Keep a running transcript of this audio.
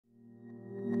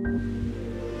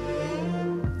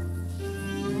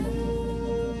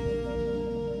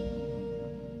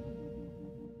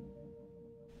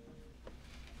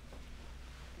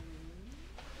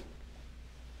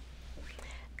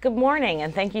Good morning,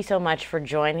 and thank you so much for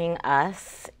joining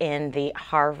us in the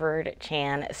Harvard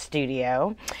Chan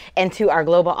studio, and to our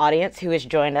global audience who is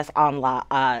joining us online.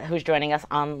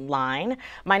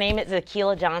 My name is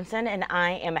Akilah Johnson, and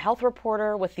I am a health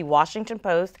reporter with the Washington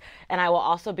Post, and I will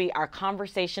also be our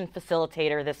conversation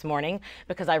facilitator this morning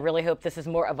because I really hope this is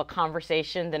more of a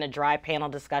conversation than a dry panel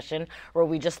discussion where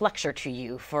we just lecture to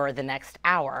you for the next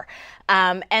hour.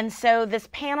 And so this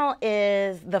panel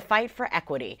is the fight for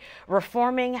equity,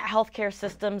 reforming healthcare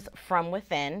systems from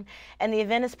within, and the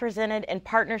event is presented in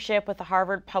partnership with the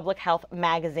Harvard Public Health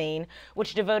magazine,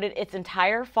 which devoted its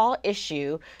entire fall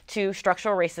issue to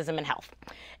structural racism in health.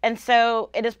 And so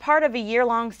it is part of a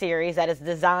year-long series that is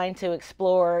designed to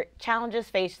explore challenges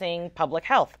facing public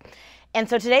health. And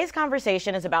so today's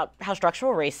conversation is about how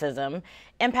structural racism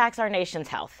impacts our nation's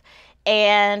health.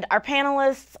 And our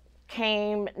panelists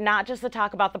came not just to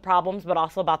talk about the problems, but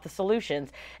also about the solutions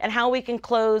and how we can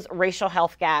close racial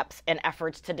health gaps in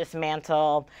efforts to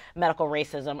dismantle medical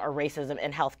racism or racism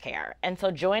in healthcare. And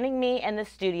so joining me in the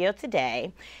studio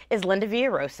today is Linda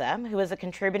Villarosa, who is a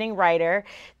contributing writer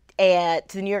to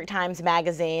the New York Times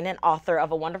Magazine and author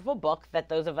of a wonderful book that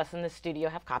those of us in the studio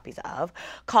have copies of,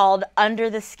 called Under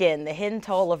the Skin: The Hidden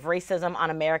Toll of Racism on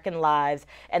American Lives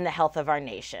and the Health of Our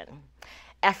Nation.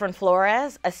 Efrén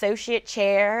Flores, Associate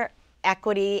Chair,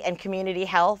 Equity and Community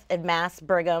Health at Mass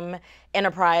Brigham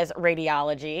Enterprise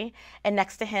Radiology. And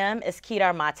next to him is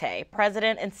Kedar Mate,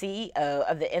 President and CEO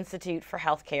of the Institute for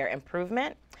Healthcare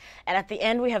Improvement. And at the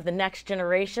end, we have the next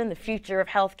generation, the future of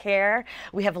healthcare.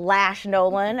 We have Lash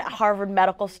Nolan, a Harvard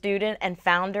medical student and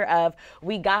founder of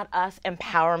We Got Us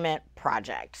Empowerment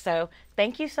Project. So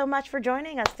thank you so much for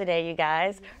joining us today, you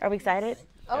guys. Are we excited?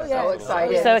 Oh, yeah. So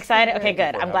excited. So excited? Okay,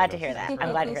 good. I'm glad to hear that.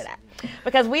 I'm glad to hear that.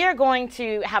 Because we are going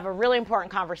to have a really important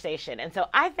conversation. And so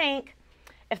I think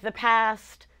if the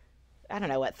past,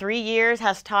 3 years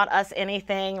has taught us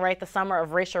anything, right, the summer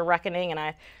of racial reckoning, and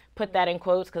I put that in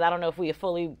quotes because I don't know if we have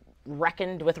fully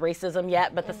reckoned with racism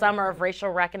yet, but the summer of racial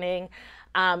reckoning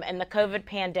and the COVID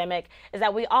pandemic is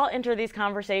that we all enter these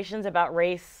conversations about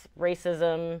race,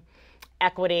 racism,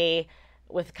 equity,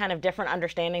 with kind of different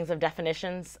understandings of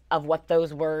definitions of what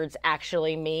those words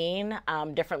actually mean,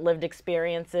 different lived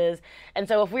experiences. And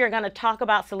so if we are going to talk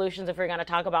about solutions, if we're going to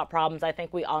talk about problems, I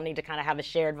think we all need to kind of have a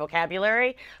shared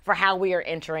vocabulary for how we are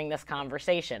entering this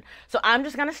conversation. So I'm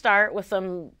just going to start with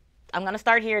I'm going to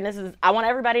start here, and I want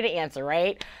everybody to answer,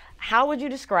 right? How would you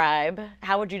define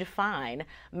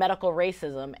medical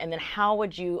racism, and then how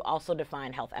would you also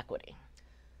define health equity?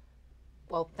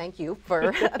 Well, thank you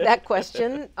for that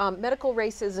question. Medical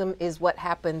racism is what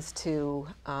happens to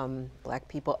Black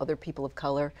people, other people of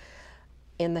color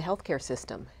in the healthcare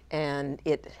system. And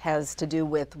it has to do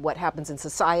with what happens in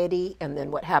society and then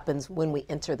what happens when we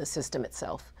enter the system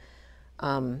itself.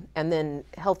 And then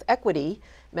health equity,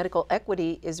 medical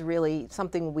equity is really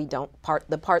something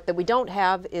the part that we don't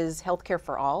have is healthcare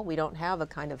for all. We don't have a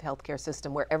kind of healthcare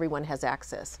system where everyone has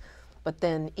access. But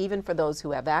then even for those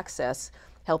who have access,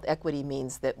 health equity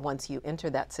means that once you enter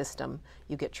that system,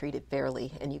 you get treated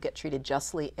fairly and you get treated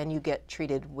justly and you get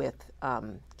treated with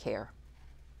care.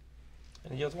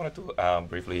 And I just wanted to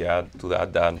briefly add to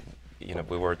that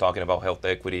we were talking about health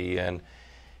equity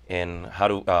and how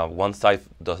to one size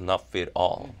does not fit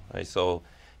all. Right? So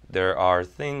there are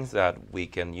things that we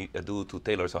can do to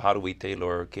tailor. So how do we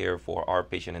tailor care for our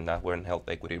patient, and that's when health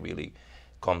equity really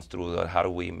comes through. That how do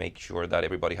we make sure that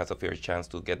everybody has a fair chance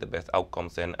to get the best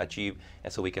outcomes and achieve,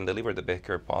 and so we can deliver the best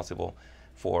care possible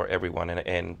for everyone.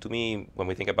 And to me, when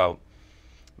we think about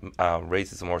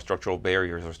racism or structural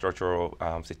barriers or structural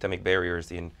systemic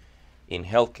barriers in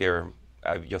healthcare,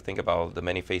 I just think about the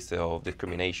many faces of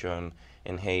discrimination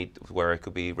and hate, where it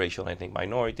could be racial and ethnic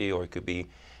minority, or it could be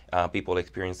people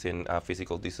experiencing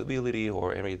physical disability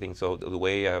or everything. So the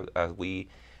way as we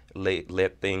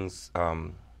let things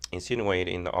insinuate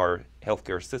in our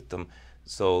healthcare system,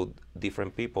 so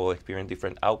different people experience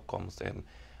different outcomes and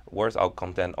worse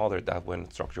outcomes than others. That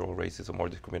when structural racism or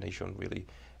discrimination really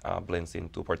blends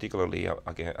into, particularly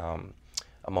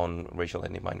among racial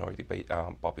and minority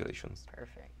populations.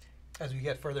 Perfect. As we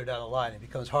get further down the line, it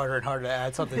becomes harder and harder to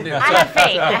add something new. I have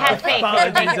faith. I have faith.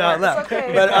 Apologies out loud.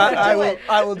 Okay. But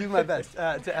I will do my best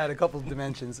to add a couple of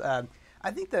dimensions. I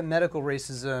think that medical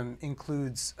racism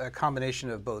includes a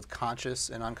combination of both conscious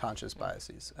and unconscious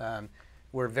biases.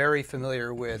 We're very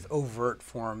familiar with overt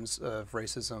forms of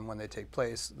racism when they take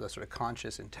place, the sort of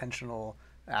conscious, intentional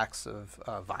acts of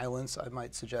violence, I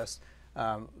might suggest,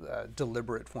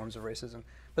 deliberate forms of racism.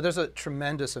 But there's a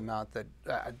tremendous amount that,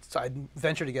 so I'd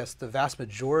venture to guess the vast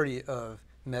majority of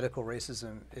medical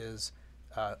racism is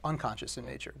unconscious in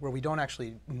nature, where we don't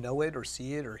actually know it or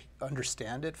see it or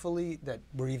understand it fully, that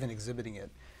we're even exhibiting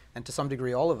it. And to some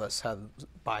degree, all of us have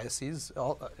biases,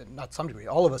 not some degree,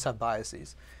 all of us have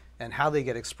biases. And how they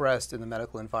get expressed in the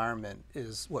medical environment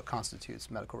is what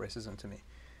constitutes medical racism to me.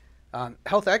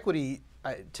 Health equity,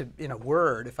 in a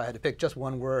word, if I had to pick just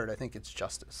one word, I think it's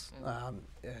justice.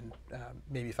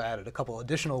 Maybe if I added a couple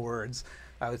additional words,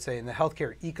 I would say in the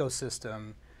healthcare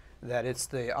ecosystem, that it's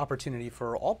the opportunity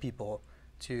for all people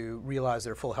to realize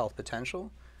their full health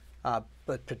potential,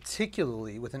 but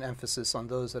particularly with an emphasis on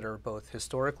those that are both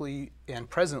historically and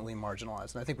presently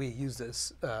marginalized. And I think we use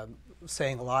this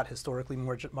saying a lot, historically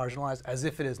marginalized, as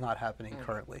if it is not happening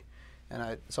currently.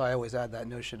 And so I always add that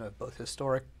notion of both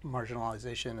historic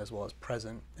marginalization as well as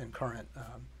present and current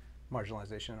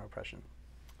marginalization and oppression.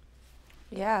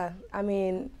 Yeah, I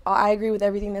mean, I agree with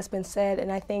everything that's been said,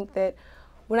 and I think that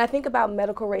when I think about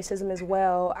medical racism as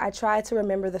well, I try to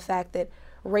remember the fact that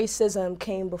racism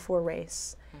came before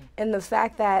race. And the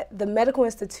fact that the medical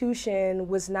institution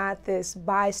was not this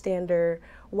bystander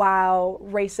while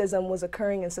racism was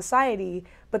occurring in society,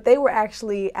 but they were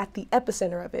actually at the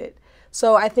epicenter of it.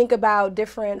 So I think about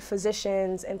different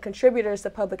physicians and contributors to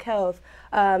public health,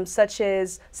 such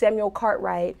as Samuel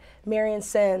Cartwright, Marion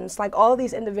Sims, like all of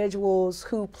these individuals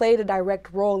who played a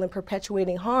direct role in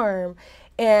perpetuating harm.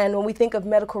 And when we think of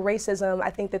medical racism,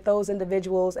 I think that those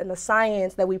individuals and the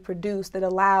science that we produced that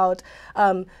allowed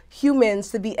humans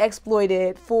to be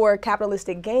exploited for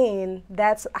capitalistic gain,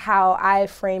 that's how I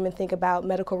frame and think about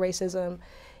medical racism.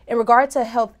 In regard to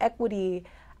health equity,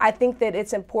 I think that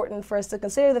it's important for us to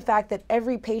consider the fact that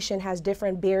every patient has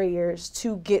different barriers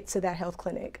to get to that health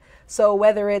clinic. So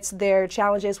whether it's their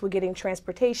challenges with getting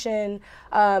transportation,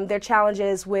 their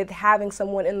challenges with having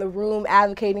someone in the room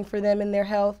advocating for them in their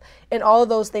health, and all of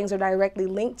those things are directly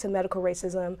linked to medical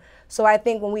racism. So I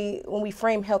think when we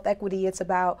frame health equity, it's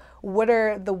about what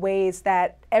are the ways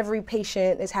that every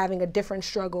patient is having a different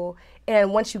struggle,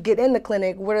 and once you get in the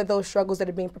clinic, what are those struggles that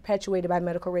are being perpetuated by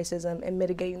medical racism and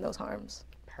mitigating those harms.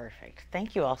 Perfect.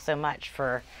 Thank you all so much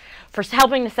for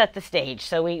helping to set the stage.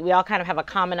 So we all kind of have a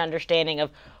common understanding of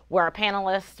where our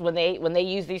panelists, when they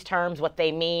use these terms, what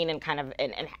they mean, and kind of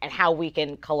and how we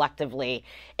can collectively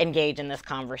engage in this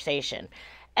conversation.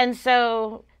 And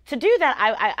so to do that,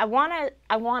 I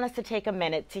want us to take a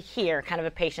minute to hear kind of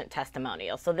a patient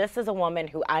testimonial. So this is a woman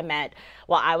who I met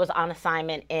while I was on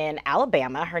assignment in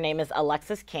Alabama. Her name is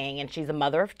Alexis King, and she's a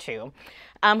mother of two.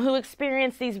 Who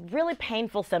experienced these really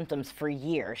painful symptoms for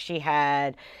years. She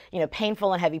had,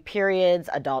 painful and heavy periods,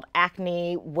 adult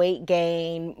acne, weight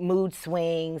gain, mood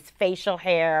swings, facial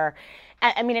hair.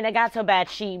 I mean, and it got so bad,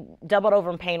 she doubled over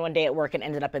in pain one day at work and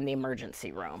ended up in the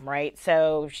emergency room, right?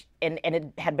 So, and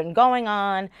it had been going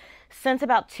on since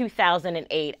about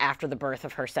 2008 after the birth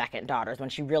of her second daughter, when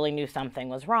she really knew something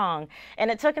was wrong. And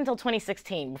it took until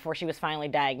 2016 before she was finally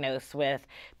diagnosed with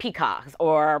PCOS,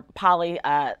 or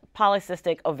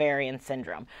polycystic ovarian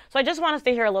syndrome. So I just want us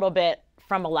to hear a little bit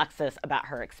from Alexis about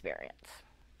her experience.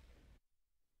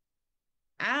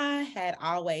 I had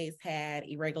always had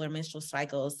irregular menstrual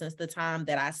cycles since the time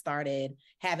that I started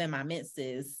having my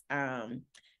menses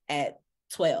at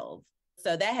 12.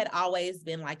 So that had always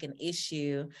been like an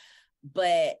issue,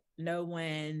 but no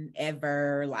one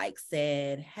ever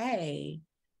said, hey,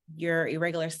 your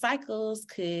irregular cycles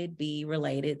could be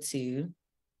related to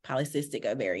polycystic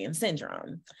ovarian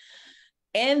syndrome.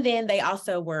 And then they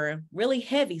also were really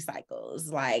heavy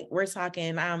cycles. Like, we're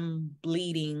talking, I'm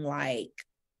bleeding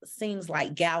seems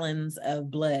like gallons of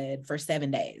blood for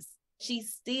 7 days. She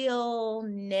still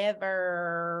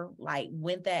never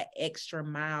went that extra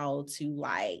mile to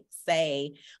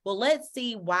say, well, let's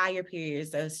see why your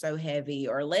periods are so heavy,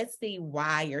 or let's see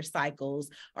why your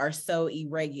cycles are so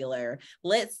irregular.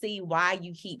 Let's see why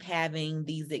you keep having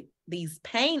these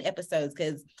pain episodes.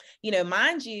 Because,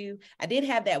 mind you, I did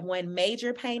have that one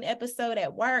major pain episode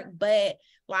at work, but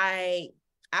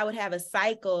I would have a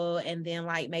cycle, and then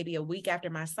maybe a week after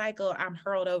my cycle, I'm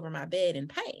hurled over my bed in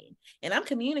pain. And I'm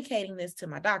communicating this to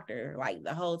my doctor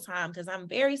the whole time, because I'm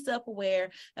very self-aware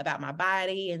about my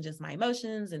body and just my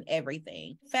emotions and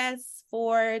everything. Fast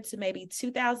forward to maybe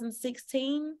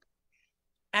 2016,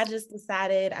 I just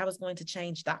decided I was going to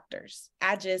change doctors.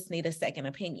 I just need a second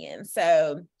opinion.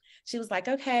 So she was like,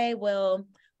 okay, well,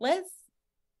 let's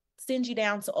send you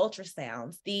down to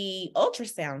ultrasounds. The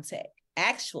ultrasound tech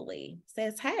actually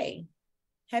says, hey,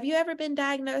 have you ever been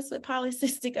diagnosed with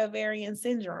polycystic ovarian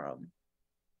syndrome?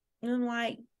 And I'm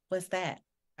like, what's that?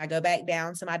 I go back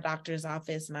down to my doctor's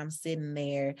office and I'm sitting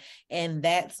there, and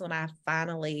that's when I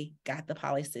finally got the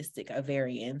polycystic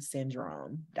ovarian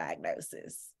syndrome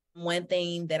diagnosis. One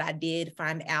thing that I did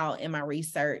find out in my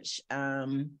research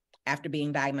after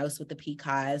being diagnosed with the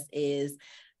PCOS is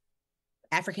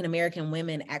African-American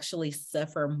women actually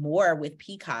suffer more with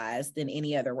PCOS than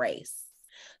any other race.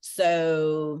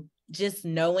 So just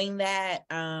knowing that,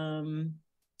 I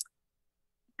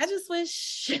just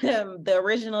wish the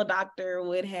original doctor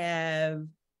would have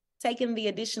taken the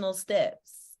additional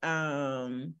steps.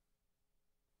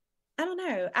 I don't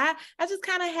know. I just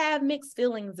kind of have mixed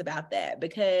feelings about that,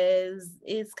 because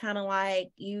it's kind of like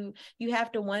you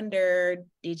have to wonder,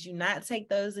 did you not take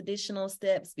those additional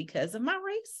steps because of my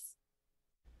race?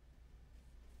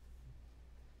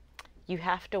 You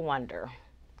have to wonder,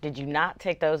 did you not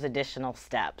take those additional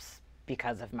steps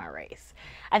because of my race?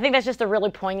 I think that's just a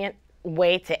really poignant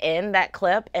way to end that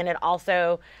clip, and it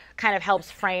also kind of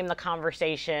helps frame the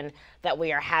conversation that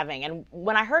we are having. And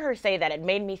when I heard her say that, it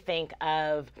made me think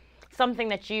of something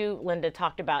that you, Linda,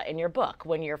 talked about in your book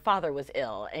when your father was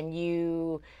ill and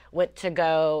you went to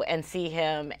go and see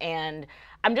him. And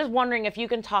I'm just wondering if you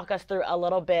can talk us through a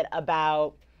little bit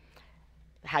about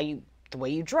the way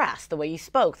you dressed, the way you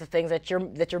spoke, the things that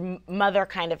your mother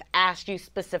kind of asked you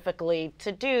specifically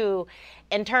to do,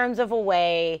 in terms of a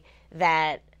way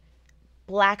that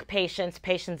Black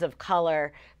patients of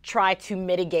color, try to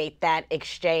mitigate that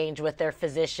exchange with their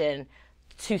physician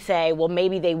to say, well,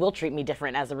 maybe they will treat me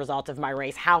different as a result of my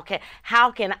race. How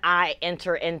can I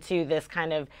enter into this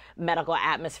kind of medical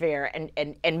atmosphere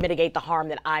and mitigate the harm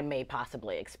that I may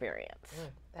possibly experience?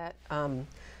 That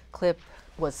clip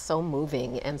was so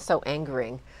moving and so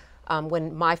angering.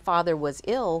 When my father was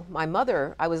ill, my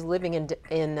mother, I was living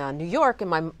in New York, and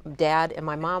my dad and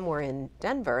my mom were in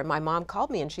Denver, and my mom called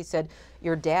me and she said,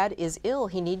 your dad is ill,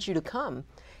 he needs you to come.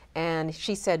 And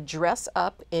she said, dress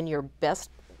up in your best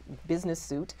business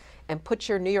suit and put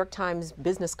your New York Times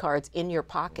business cards in your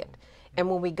pocket. And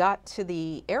when we got to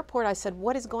the airport, I said,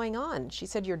 what is going on? She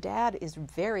said, your dad is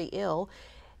very ill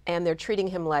and they're treating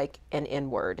him like an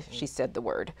N-word. She said the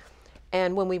word.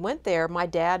 And when we went there, my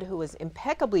dad, who was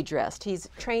impeccably dressed, he's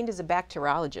trained as a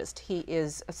bacteriologist, he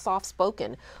is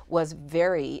soft-spoken, was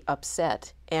very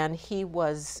upset. And he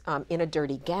was in a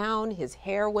dirty gown, his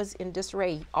hair was in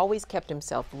disarray. He always kept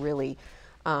himself really,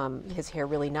 his hair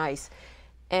really nice.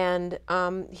 And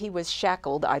he was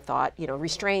shackled, I thought,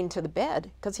 restrained to the bed,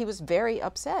 because he was very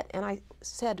upset. And I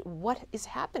said, what is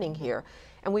happening here?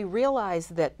 And we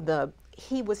realized that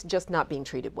he was just not being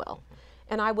treated well.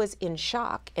 And I was in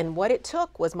shock. And what it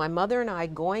took was my mother and I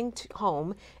going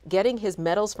home, getting his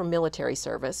medals from military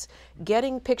service,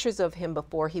 getting pictures of him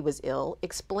before he was ill,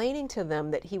 explaining to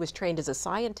them that he was trained as a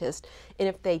scientist, and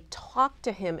if they talked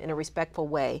to him in a respectful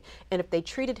way, and if they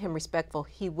treated him respectful,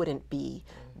 he wouldn't be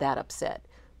that upset.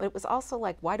 But it was also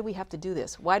like, why do we have to do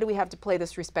this? Why do we have to play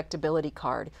this respectability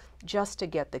card just to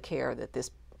get the care that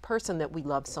this person that we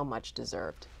love so much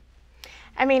deserved?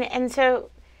 I mean, and so,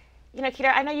 Kedar,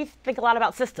 I know you think a lot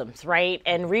about systems, right?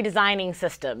 And redesigning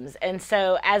systems. And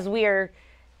so as we're,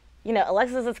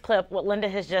 Alexis's clip, what Linda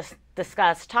has just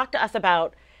discussed, talk to us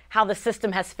about how the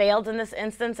system has failed in this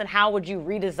instance, and how would you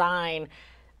redesign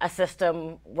a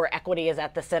system where equity is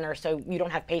at the center so you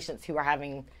don't have patients who are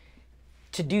having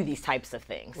to do these types of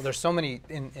things. Well, there's so many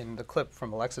in the clip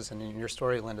from Alexis and in your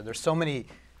story, Linda. There's so many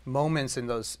moments in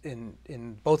those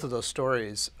in both of those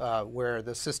stories where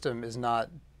the system is not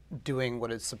doing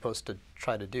what it's supposed to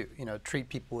try to do. Treat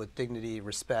people with dignity,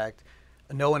 respect,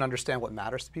 know and understand what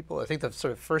matters to people. I think the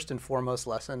sort of first and foremost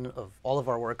lesson of all of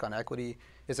our work on equity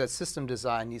is that system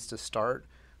design needs to start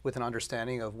with an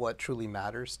understanding of what truly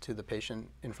matters to the patient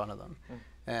in front of them.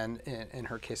 And in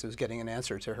her case, it was getting an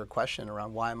answer to her question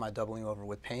around, why am I doubling over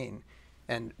with pain?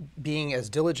 And being as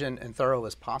diligent and thorough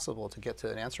as possible to get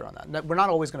to an answer on that. We're not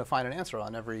always going to find an answer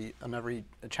on every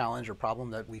challenge or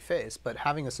problem that we face, but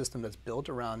having a system that's built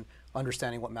around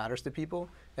understanding what matters to people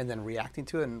and then reacting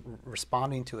to it and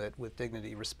responding to it with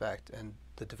dignity, respect, and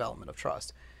the development of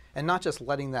trust. And not just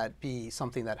letting that be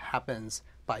something that happens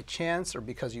by chance or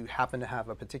because you happen to have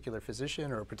a particular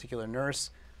physician or a particular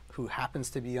nurse who happens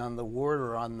to be on the ward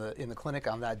or in the clinic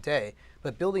on that day,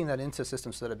 but building that into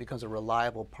systems so that it becomes a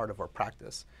reliable part of our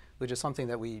practice, which is something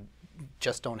that we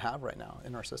just don't have right now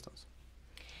in our systems.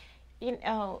 You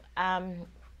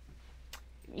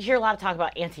hear a lot of talk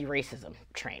about anti-racism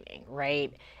training,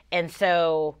 right? And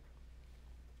so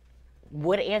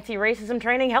would anti-racism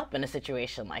training help in a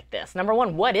situation like this? Number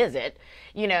one, what is it?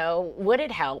 Would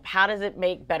it help? How does it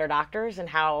make better doctors, and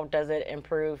how does it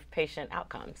improve patient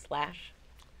outcomes? Lash?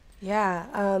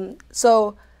 Yeah,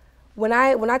 so When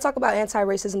I talk about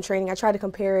anti-racism training, I try to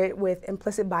compare it with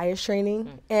implicit bias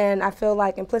training. And I feel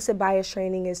like implicit bias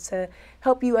training is to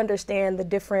help you understand the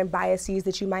different biases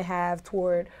that you might have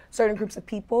toward certain groups of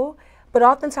people. But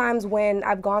oftentimes when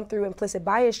I've gone through implicit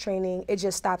bias training, it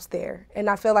just stops there. And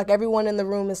I feel like everyone in the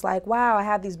room is like, wow, I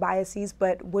have these biases,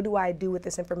 but what do I do with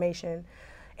this information?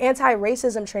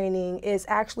 Anti-racism training is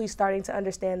actually starting to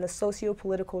understand the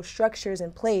socio-political structures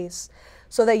in place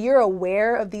so that you're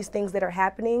aware of these things that are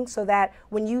happening, so that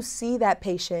when you see that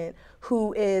patient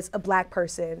who is a Black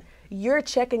person, you're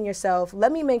checking yourself,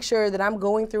 let me make sure that I'm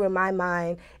going through in my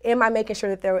mind, am I making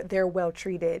sure that they're well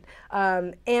treated?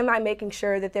 Am I making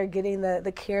sure that they're getting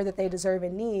the care that they deserve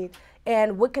and need?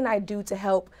 And what can I do to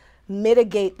help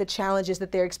mitigate the challenges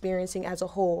that they're experiencing as a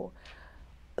whole?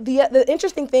 The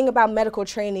interesting thing about medical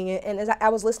training, and as I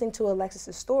was listening to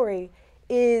Alexis's story,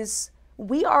 is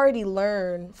we already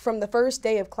learn from the first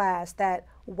day of class that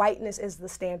whiteness is the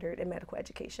standard in medical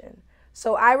education.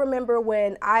 So I remember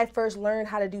when I first learned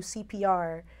how to do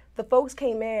CPR, the folks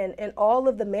came in and all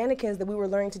of the mannequins that we were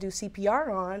learning to do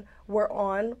CPR on were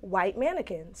on white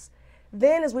mannequins.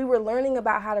 Then as we were learning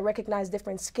about how to recognize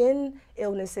different skin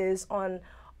illnesses in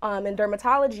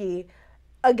dermatology,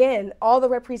 again, all the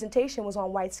representation was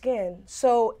on white skin.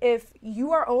 So if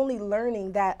you are only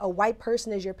learning that a white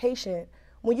person is your patient,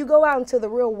 when you go out into the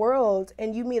real world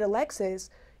and you meet Alexis,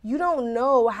 you don't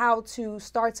know how to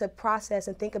start to process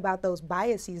and think about those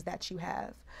biases that you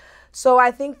have. So I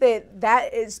think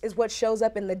that is what shows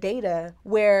up in the data,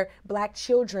 where Black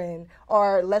children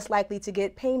are less likely to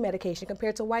get pain medication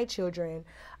compared to white children.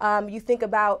 You think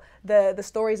about the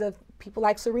stories of people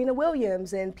like Serena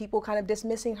Williams and people kind of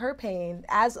dismissing her pain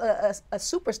as a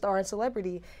superstar and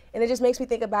celebrity. And it just makes me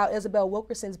think about Isabel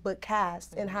Wilkerson's book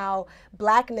Caste, and how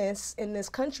Blackness in this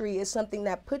country is something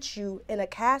that puts you in a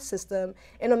caste system,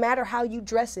 and no matter how you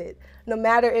dress it, no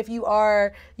matter if you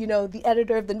are, the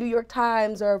editor of the New York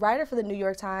Times or a writer for the New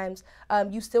York Times,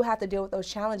 you still have to deal with those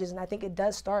challenges. And I think it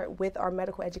does start with our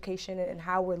medical education and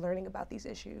how we're learning about these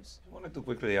issues. I wanted to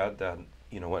quickly add that,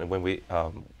 when we,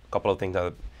 a couple of things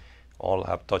that all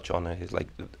have touched on is like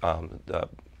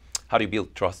how do you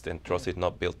build trust, and trust is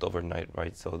not built overnight,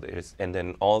 right? So and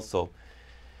then also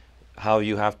how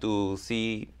you have to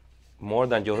see more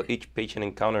than each patient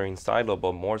encounter in silo,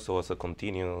 but more so as a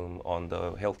continuum on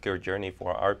the healthcare journey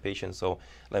for our patients. So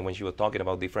like when she was talking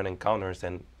about different encounters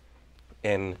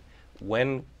and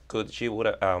when she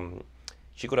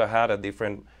could have had a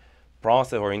different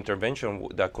process or intervention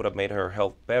that could have made her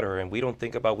health better. And we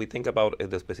think about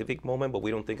the specific moment, but we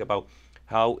don't think about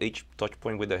how each touch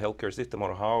point with the healthcare system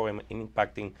or how I'm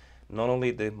impacting not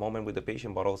only the moment with the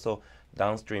patient, but also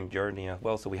downstream journey as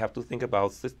well. So we have to think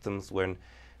about systems when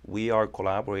we are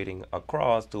collaborating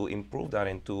across to improve that.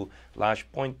 And to Lash's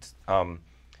point,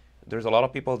 there's a lot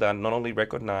of people that not only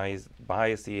recognize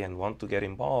bias and want to get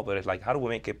involved, but it's like, how do we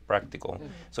make it practical?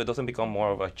 So it doesn't become more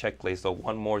of a checklist or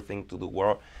one more thing to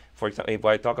do. For example, if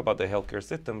I talk about the healthcare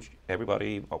system,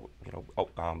 everybody,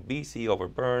 BC,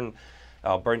 overburn,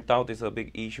 burnt out is a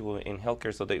big issue in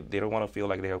healthcare, so they don't want to feel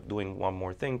like they're doing one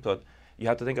more thing. But you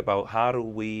have to think about, how do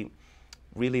we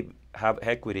really have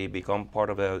equity become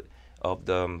part of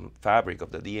the fabric,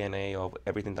 of the DNA of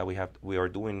everything that we are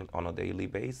doing on a daily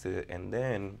basis, and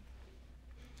then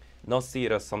not see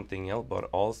it as something else, but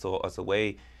also as a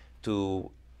way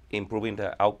to improving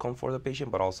the outcome for the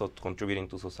patient, but also contributing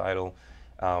to societal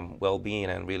well-being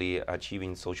and really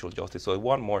achieving social justice. So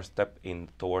one more step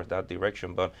towards that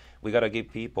direction, but we gotta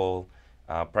give people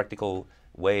practical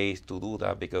ways to do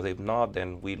that, because if not,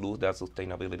 then we lose that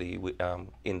sustainability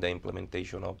in the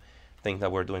implementation of things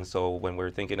that we're doing. So when we're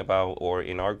thinking about, or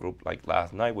in our group, like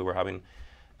last night, we were having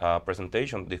a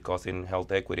presentation discussing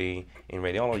health equity in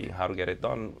radiology, how to get it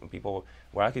done. People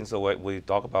were asking, so we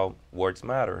talk about words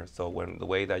matter. So when the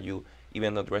way that you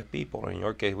even address people, in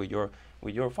your case with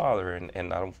your father and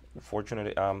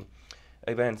unfortunate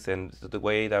events, and the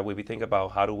way that we think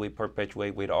about how do we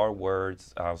perpetuate with our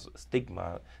words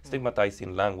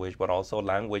stigmatizing language, but also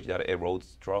language that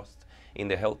erodes trust in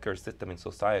the healthcare system in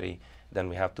society, then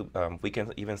we have to, we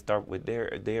can even start with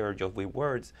there just with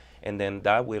words, and then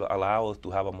that will allow us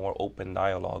to have a more open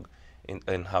dialogue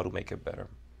in how to make it better.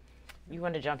 You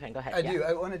want to jump in? Go ahead. I do.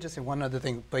 I want to just say one other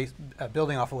thing,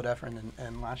 building off of what Efrén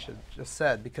and Lash just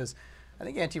said, because I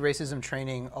think anti-racism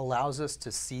training allows us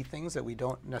to see things that we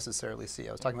don't necessarily see.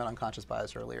 I was talking about unconscious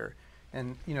bias earlier,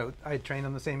 and I trained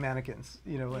on the same mannequins,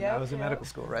 when I was in medical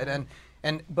school, right?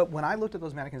 But when I looked at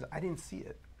those mannequins, I didn't see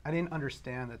it. I didn't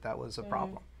understand that was a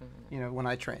problem, when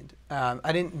I trained.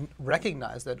 I didn't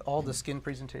recognize that all the skin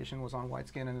presentation was on white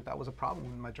skin, and that was a problem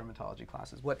in my dermatology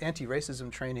classes. What anti-racism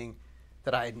training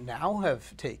that I now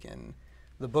have taken,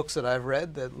 the books that I've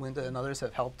read that Linda and others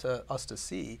have helped us to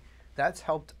see, that's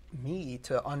helped me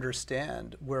to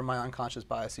understand where my unconscious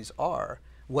biases are,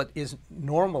 what is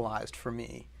normalized for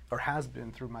me, or has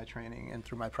been through my training and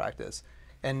through my practice.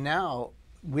 And now,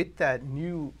 with that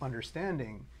new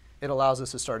understanding, it allows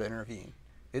us to start to intervene.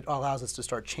 It allows us to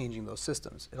start changing those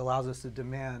systems. It allows us to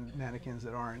demand mannequins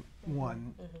that aren't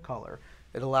one color.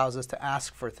 It allows us to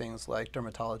ask for things like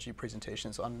dermatology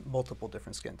presentations on multiple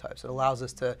different skin types. It allows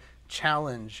us to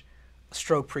challenge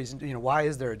stroke why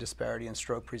is there a disparity in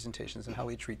stroke presentations and how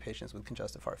we treat patients with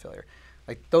congestive heart failure?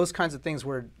 Like those kinds of things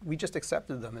where we just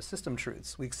accepted them as system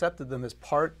truths. We accepted them as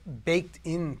part baked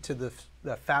into the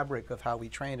fabric of how we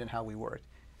trained and how we worked.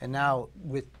 And now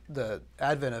with the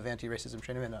advent of anti-racism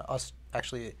training and us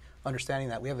actually understanding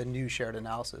that, we have a new shared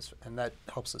analysis, and that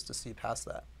helps us to see past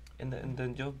that. And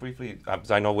then just briefly,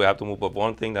 I know we have to move, but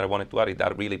one thing that I wanted to add is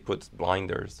that really puts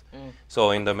blinders.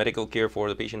 So in the medical care for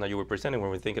the patient that you were presenting, when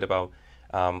we're thinking about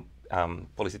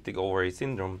polycystic ovary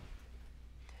syndrome,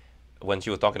 when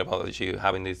she was talking about she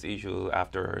having this issue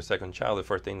after her second child, the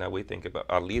first thing that we think about,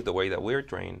 at least the way that we're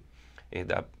trained, is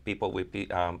that people with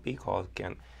PCOS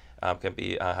can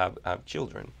have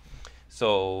children.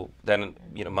 So then,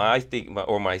 my stigma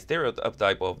or my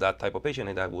stereotype of that type of patient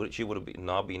is that she would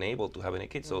not been able to have any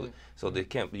kids. So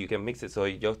you can mix it. So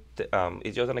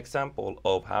it's just an example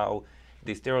of how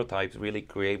these stereotypes really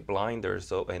create blinders.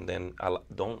 So and then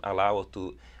don't allow us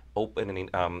to open and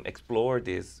explore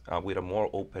this with a more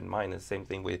open mind. And same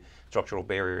thing with structural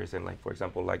barriers and for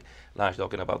example, Lash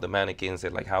talking about the mannequins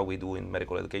and how we do in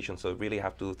medical education. So really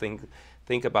have to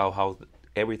think about how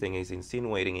everything is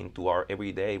insinuating into our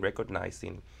everyday,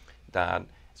 recognizing that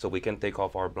so we can take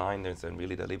off our blinders and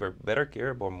really deliver better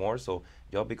care, but more so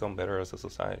y'all become better as a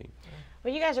society.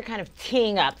 Well, you guys are kind of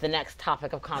teeing up the next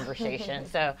topic of conversation,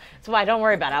 so that's why don't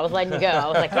worry about it. I was letting you go. I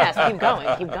was like, yes, keep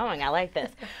going. I like this.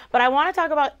 But I want to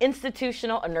talk about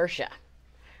institutional inertia,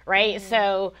 right?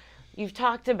 So you've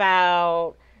talked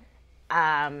about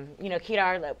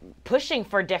Kedar pushing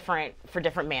for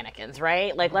different mannequins,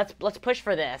 right? Let's push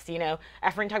for this.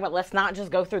 Efrén talked about let's not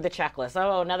just go through the checklist.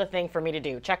 Oh, another thing for me to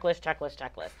do. Checklist.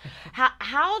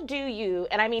 How do you?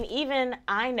 And I mean, even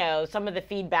I know some of the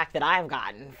feedback that I've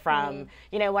gotten from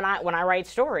when I write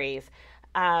stories.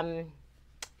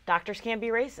 Doctors can't be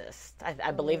racist.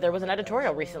 I believe there was an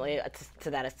editorial recently to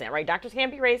that extent, right? Doctors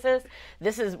can't be racist.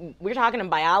 We're talking in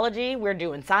biology. We're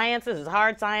doing science. This is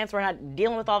hard science. We're not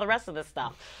dealing with all the rest of this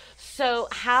stuff. So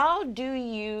how do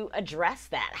you address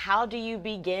that? How do you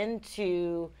begin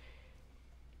to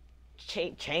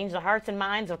change the hearts and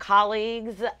minds of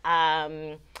colleagues, who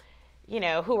are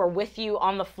with you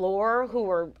on the floor, who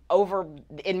are over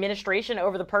administration,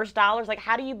 over the purse dollars?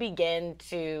 How do you begin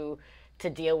to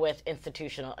deal with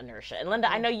institutional inertia? And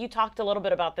Linda, I know you talked a little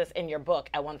bit about this in your book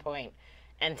at one point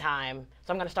in time,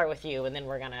 so I'm going to start with you, and then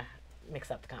we're going to mix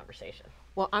up the conversation.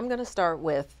 Well, I'm going to start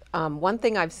with one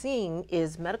thing I've seen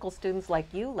is medical students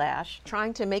like you, Lash,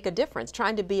 trying to make a difference,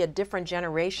 trying to be a different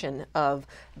generation of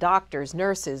doctors,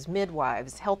 nurses,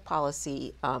 midwives, health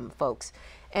policy folks.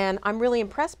 And I'm really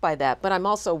impressed by that, but I'm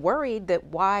also worried that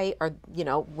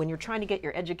when you're trying to get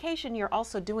your education, you're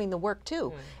also doing the work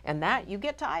too. And that you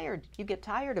get tired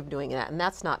of doing that, and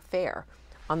that's not fair.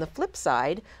 On the flip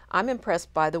side, I'm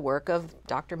impressed by the work of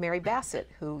Dr. Mary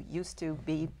Bassett, who used to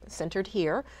be centered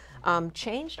here,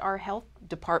 changed our health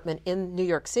department in New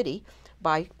York City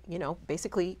by,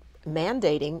 basically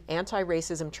mandating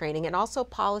anti-racism training and also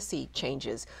policy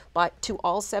changes to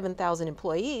all 7,000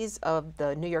 employees of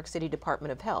the New York City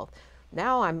Department of Health.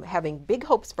 Now I'm having big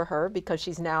hopes for her because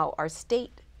she's now our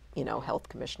state, health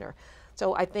commissioner.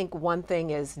 So I think one thing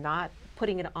is not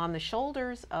putting it on the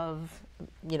shoulders of,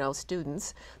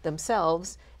 students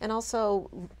themselves, and also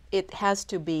it has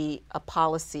to be a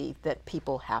policy that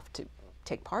people have to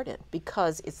take part in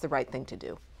because it's the right thing to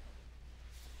do.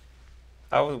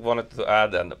 I wanted to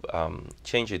add that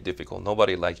change is difficult.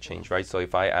 Nobody likes change, right? So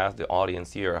if I ask the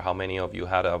audience here, how many of you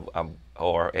had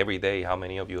or every day, how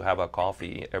many of you have a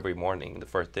coffee every morning, the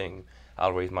first thing,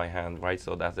 I'll raise my hand, right?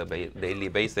 So that's a daily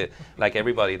basis, like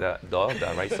everybody that does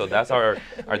that, right? So that's our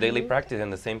daily practice,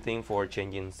 and the same thing for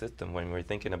changing system. When we're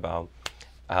thinking about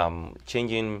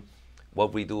changing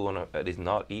what we do, it is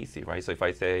not easy, right? So if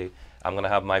I say, I'm going to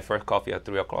have my first coffee at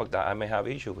 3 o'clock, that I may have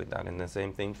issue with that. And the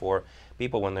same thing for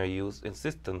people when they use in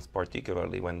systems,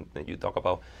 particularly when you talk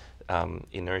about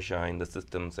inertia in the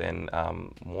systems and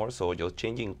more so just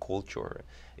changing culture.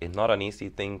 It's not an easy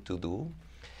thing to do.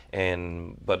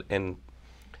 But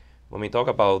when we talk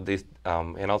about this,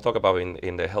 and I'll talk about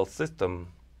in the health system,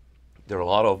 there are a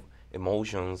lot of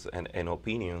emotions and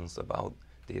opinions about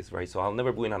this, right? So I'll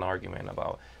never win an argument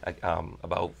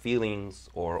about feelings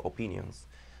or opinions.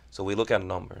 So we look at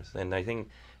numbers, and I think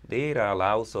data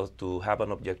allows us to have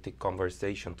an objective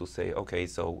conversation to say, okay,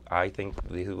 so I think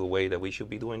this is the way that we should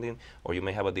be doing it, or you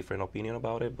may have a different opinion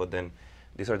about it, but then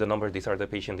these are the numbers, these are the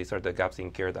patients, these are the gaps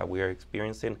in care that we are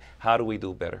experiencing. How do we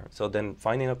do better? So then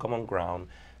finding a common ground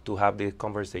to have this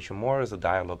conversation more as a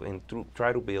dialogue and to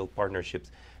try to build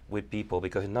partnerships with people,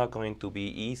 because it's not going to be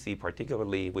easy,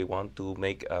 particularly if we want to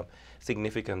make a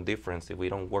significant difference. If we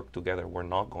don't work together, we're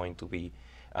not going to be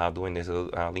doing this.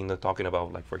 Linda talking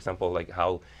about, like, for example, like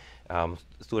how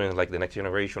students like the next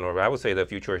generation, or I would say the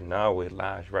future is now with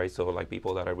LASH, right? So like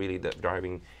people that are really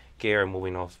driving care,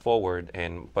 moving us forward,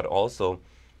 but also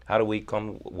how do we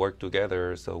come work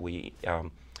together so we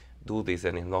do this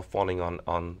and it's not falling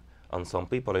on some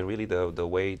people. And really the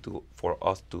way for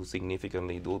us to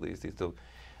significantly do this is to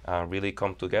really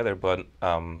come together. But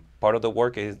part of the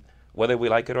work is, whether we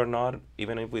like it or not,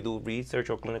 even if we do research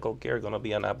or clinical care, going to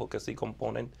be an advocacy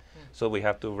component. So we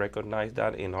have to recognize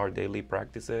that in our daily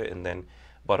practices. And then,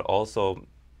 but also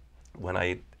when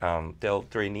I tell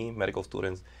trainee medical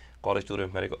students, college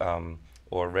students,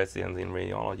 or residents in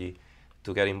radiology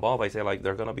to get involved, I say, like,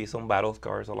 there are going to be some battle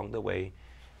scars along the way,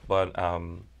 but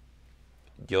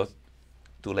just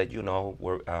to let you know,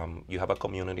 you have a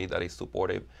community that is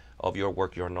supportive of your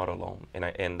work. You're not alone,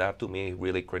 and that to me is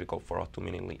really critical for us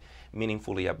to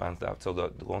meaningfully advance that. So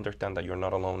to understand that you're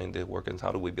not alone in this work, and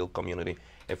how do we build community?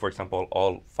 And for example,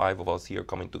 all 5 of us here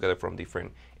coming together from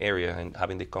different areas and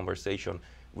having this conversation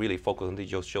really focus on this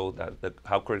just shows that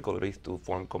how critical it is to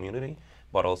form community,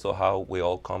 but also how we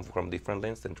all come from different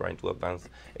lenses and trying to advance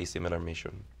a similar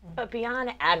mission. But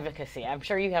beyond advocacy, I'm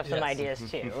sure you have some ideas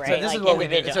too, right? So this like is what we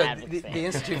do. So the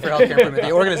Institute for Healthcare Improvement,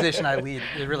 the organization I lead,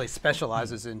 it really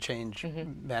specializes in change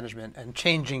management and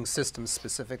changing systems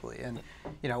specifically. And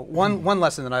one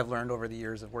lesson that I've learned over the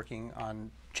years of working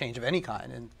on change of any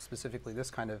kind, and specifically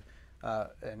this kind of,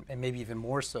 and maybe even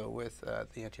more so with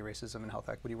the anti-racism and health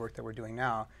equity work that we're doing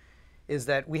now, is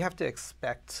that we have to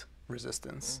expect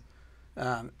resistance.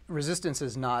 Resistance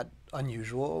is not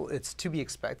unusual. It's to be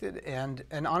expected. And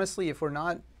honestly, if we're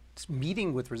not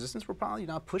meeting with resistance, we're probably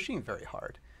not pushing very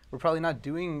hard. We're probably not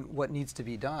doing what needs to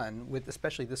be done with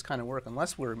especially this kind of work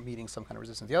unless we're meeting some kind of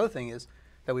resistance. The other thing is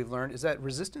that we've learned is that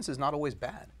resistance is not always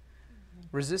bad.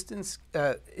 Resistance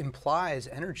implies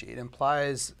energy. It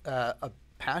implies a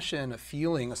passion, a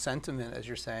feeling, a sentiment, as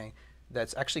you're saying,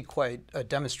 that's actually quite a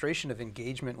demonstration of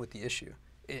engagement with the issue.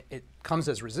 It comes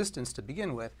as resistance to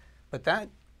begin with, but that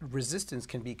resistance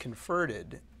can be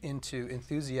converted into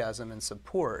enthusiasm and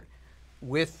support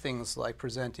with things like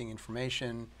presenting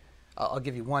information. I'll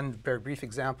give you one very brief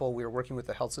example. We were working with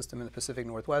the health system in the Pacific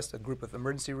Northwest, a group of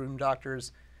emergency room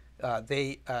doctors.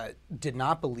 They did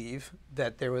not believe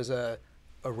that there was a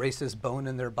racist bone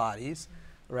in their bodies,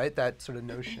 right? That sort of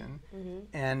notion.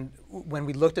 And when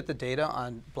we looked at the data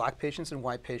on black patients and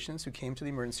white patients who came to the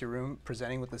emergency room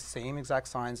presenting with the same exact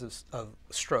signs of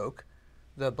stroke,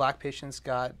 the black patients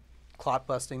got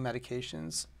clot-busting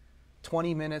medications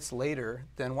 20 minutes later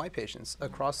than white patients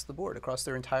across the board, across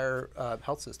their entire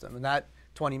health system. And that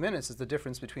 20 minutes is the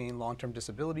difference between long-term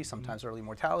disability, sometimes early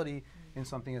mortality, in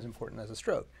something as important as a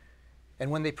stroke. And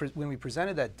when we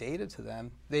presented that data to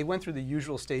them, they went through the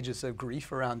usual stages of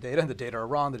grief around data. The data are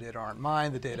wrong, the data aren't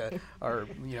mine, the data are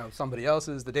somebody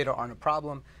else's, the data aren't a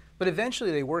problem. But eventually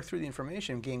they worked through the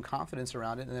information, gained confidence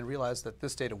around it, and then realized that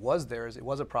this data was theirs, it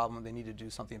was a problem, and they needed to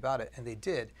do something about it, and they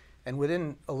did. And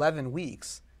within 11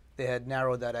 weeks, they had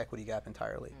narrowed that equity gap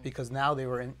entirely, because now they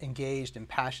were engaged,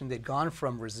 impassioned. They'd gone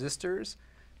from resistors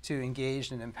to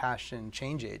engaged and impassioned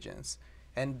change agents.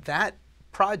 And that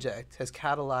project has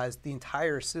catalyzed the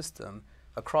entire system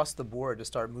across the board to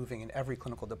start moving in every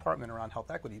clinical department around health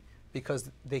equity,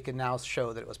 because they can now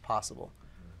show that it was possible,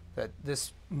 that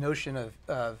this notion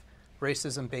of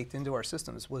racism baked into our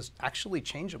systems was actually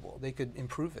changeable. They could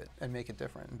improve it and make it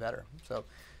different and better. So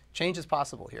change is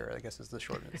possible here, I guess, is the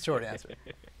short answer.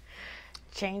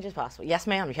 Change is possible. Yes,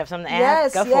 ma'am. You have something to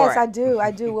add? Go for it. Yes,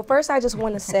 I do. Well, first, I just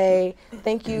want to say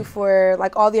thank you for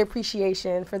all the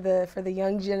appreciation for the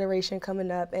young generation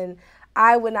coming up. And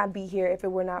I would not be here if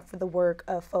it were not for the work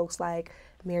of folks like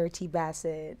Mary T.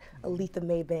 Bassett, Aletha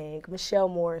Maybank, Michelle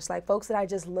Morris, folks that I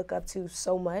just look up to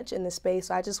so much in this space.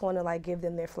 So I just want to give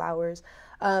them their flowers.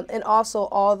 And also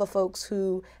all the folks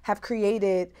who have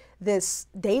created this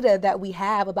data that we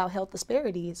have about health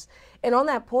disparities. And on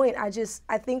that point,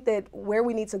 I think that where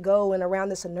we need to go and around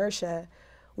this inertia,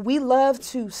 we love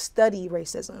to study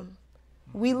racism.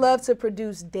 We love to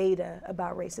produce data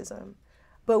about racism,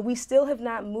 but we still have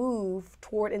not moved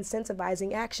toward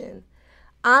incentivizing action.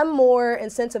 I'm more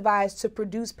incentivized to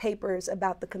produce papers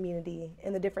about the community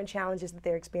and the different challenges that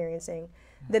they're experiencing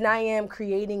than I am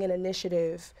creating an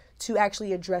initiative to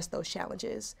actually address those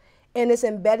challenges. And it's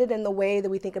embedded in the way that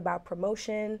we think about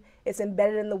promotion. It's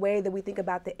embedded in the way that we think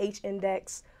about the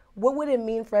H-index. What would it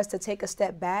mean for us to take a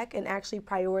step back and actually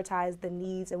prioritize the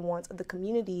needs and wants of the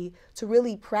community to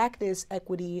really practice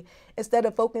equity instead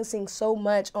of focusing so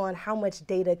much on how much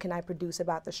data can I produce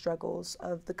about the struggles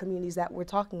of the communities that we're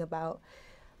talking about?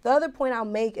 The other point I'll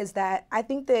make is that I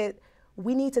think that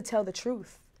we need to tell the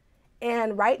truth.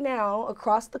 And right now,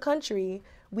 across the country,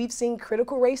 we've seen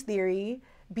critical race theory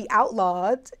be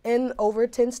outlawed in over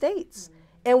 10 states. Mm-hmm.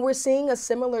 And we're seeing a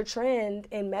similar trend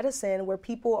in medicine where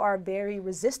people are very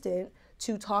resistant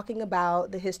to talking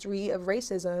about the history of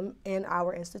racism in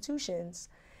our institutions.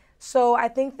 So I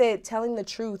think that telling the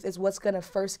truth is what's going to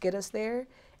first get us there.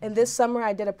 And this summer,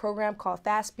 I did a program called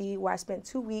FASTB where I spent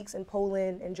 2 weeks in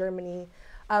Poland and Germany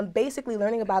basically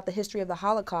learning about the history of the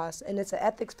Holocaust, and it's an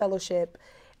ethics fellowship.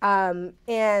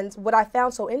 And what I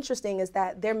found so interesting is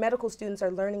that their medical students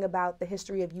are learning about the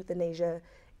history of euthanasia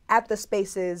at the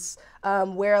spaces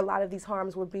where a lot of these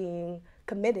harms were being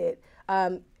committed.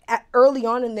 Early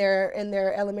on in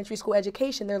their elementary school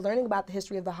education, they're learning about the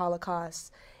history of the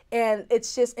Holocaust. And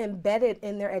it's just embedded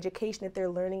in their education that they're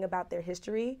learning about their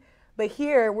history. But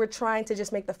here, we're trying to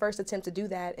just make the first attempt to do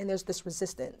that, and there's this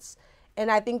resistance. And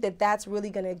I think that that's really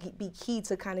going to be key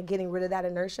to kind of getting rid of that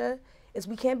inertia, is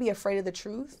we can't be afraid of the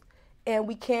truth, and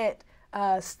we can't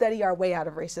study our way out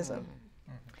of racism.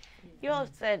 Mm-hmm. You all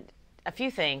said a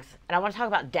few things, and I want to talk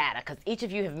about data, because each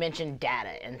of you have mentioned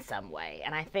data in some way.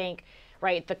 And I think,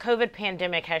 right, the COVID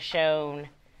pandemic has shown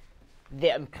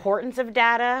the importance of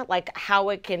data, like how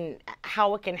it can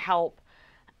help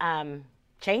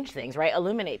change things, right?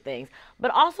 Illuminate things,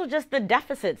 but also just the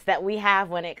deficits that we have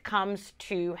when it comes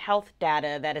to health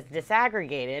data that is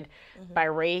disaggregated by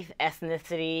race,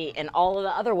 ethnicity, and all of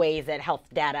the other ways that health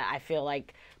data, I feel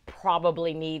like,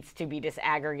 probably needs to be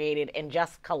disaggregated and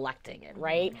just collecting it,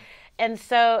 right? And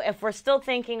so if we're still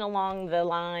thinking along the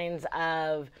lines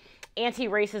of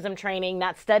anti-racism training,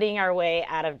 not studying our way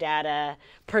out of data,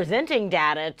 presenting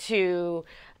data to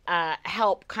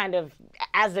help kind of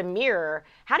as a mirror,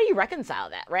 how do you reconcile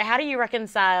that, right? How do you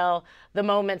reconcile the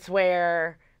moments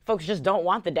where folks just don't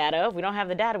want the data? If we don't have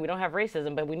the data, we don't have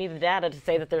racism, but we need the data to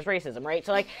say that there's racism, right?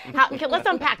 So like, let's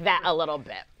unpack that a little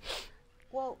bit.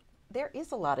 Well, there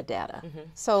is a lot of data.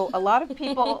 So a lot of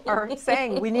people are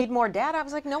saying we need more data. I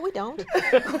was like, no, we don't.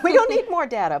 We don't need more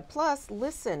data. Plus,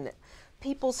 listen,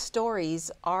 people's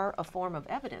stories are a form of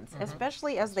evidence,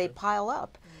 especially as they pile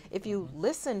up. If you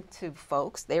listen to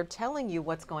folks, they're telling you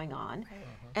what's going on,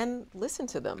 and listen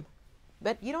to them.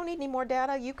 But you don't need any more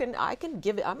data. I can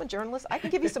give it. I'm a journalist. I can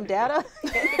give you some data.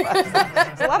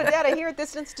 There's a lot of data here at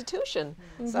this institution.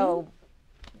 So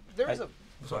there is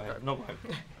Go ahead. No, go ahead.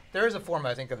 There is a form,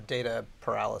 I think, of data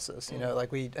paralysis. You know,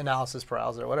 like analysis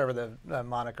paralysis, or whatever the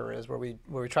moniker is, where we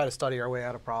try to study our way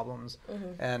out of problems,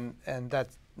 and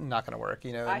that's not going to work.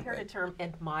 You know, I heard a term,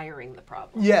 admiring the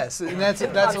problem. Yes, and that's a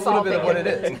little bit of what it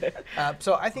is.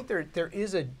 So I think there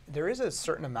is a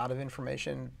certain amount of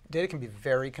information. Data can be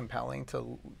very compelling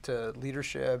to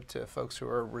leadership, to folks who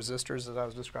are resistors, as I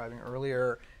was describing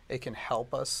earlier. It can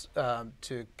help us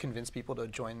to convince people to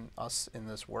join us in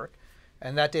this work.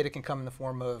 And that data can come in the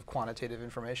form of quantitative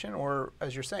information, or,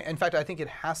 as you're saying, in fact, I think it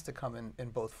has to come in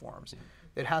both forms.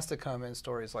 It has to come in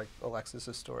stories like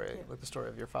Alexis's story, like the story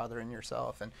of your father and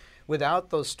yourself. And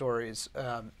without those stories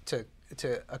to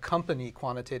accompany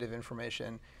quantitative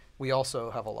information, we also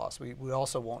have a loss. We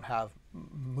also won't have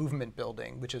movement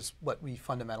building, which is what we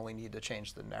fundamentally need to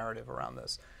change the narrative around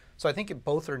this. So I think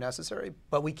both are necessary,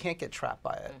 but we can't get trapped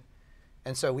by it.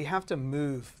 And so we have to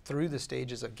move through the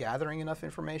stages of gathering enough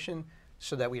information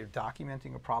so that we are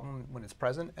documenting a problem when it's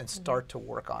present and start to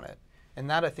work on it. And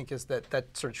that, I think, is that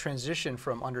sort of transition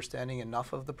from understanding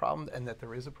enough of the problem and that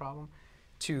there is a problem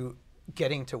to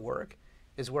getting to work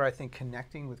is where I think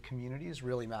connecting with communities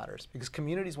really matters. Because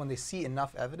communities, when they see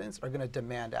enough evidence, are going to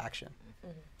demand action.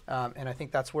 And I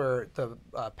think that's where the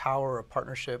power of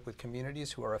partnership with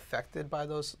communities who are affected by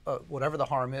those, whatever the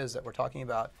harm is that we're talking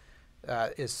about,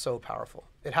 is so powerful.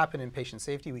 It happened in patient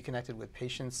safety. We connected with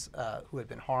patients who had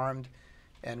been harmed.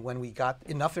 And when we got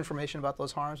enough information about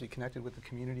those harms, we connected with the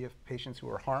community of patients who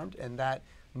were harmed, and that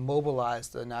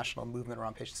mobilized the national movement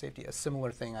around patient safety. A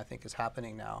similar thing, I think, is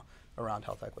happening now around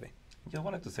health equity. Yeah, I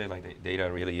wanted to say, like, the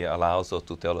data really allows us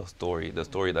to tell a story, the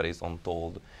story that is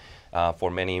untold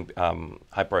for many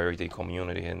high priority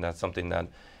community, and that's something that,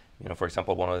 you know, for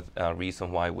example, one of the reasons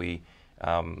why we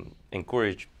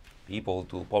encourage people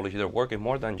to publish their work is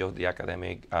more than just the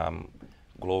academic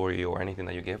glory or anything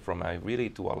that you get from it, really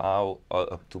to allow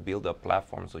to build a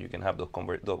platform so you can have the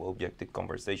objective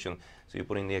conversation. So you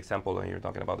put in the example and you're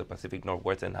talking about the Pacific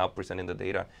Northwest and how presenting the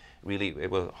data, really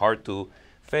it was hard to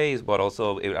face, but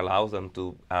also it allows them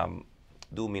to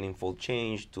do meaningful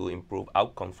change to improve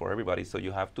outcomes for everybody. So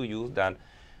you have to use that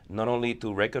not only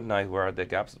to recognize where are the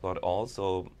gaps, but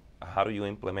also how do you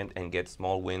implement and get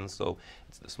small wins. So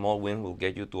small win will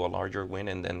get you to a larger win,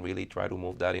 and then really try to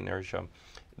move that inertia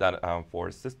that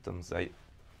for systems.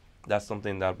 That's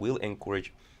something that will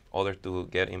encourage others to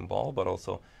get involved, but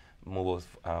also move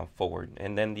us forward.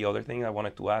 And then the other thing I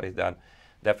wanted to add is that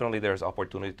definitely there's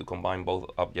opportunity to combine both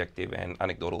objective and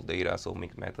anecdotal data, so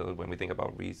mixed method when we think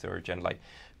about research and like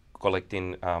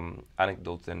collecting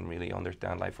anecdotes and really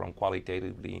understand like from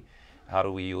qualitatively, how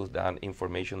do we use that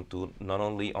information to not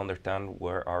only understand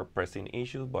where are pressing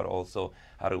issues, but also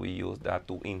how do we use that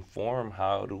to inform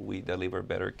how do we deliver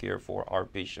better care for our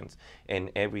patients on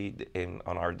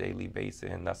our daily basis.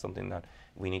 And that's something that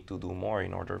we need to do more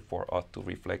in order for us to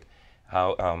reflect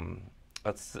how,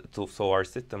 so our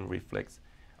system reflects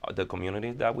the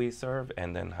communities that we serve,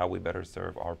 and then how we better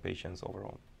serve our patients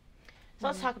overall. So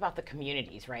let's talk about the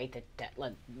communities, right?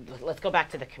 Let's go back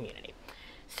to the community.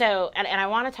 So, and I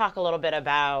want to talk a little bit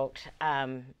about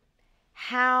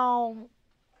how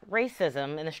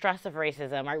racism and the stress of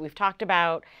racism, right? We've talked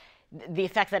about the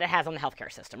effects that it has on the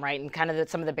healthcare system, right? And kind of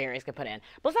some of the barriers get put in.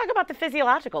 But let's talk about the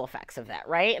physiological effects of that,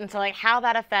 right? And so like how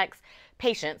that affects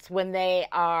patients when they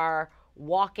are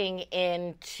walking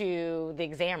into the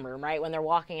exam room, right? When they're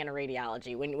walking into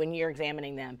radiology, when you're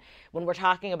examining them, when we're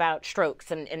talking about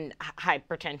strokes and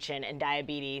hypertension and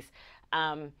diabetes,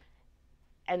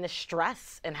 and the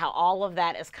stress and how all of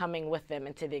that is coming with them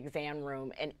into the exam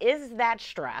room. And is that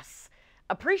stress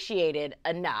appreciated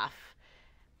enough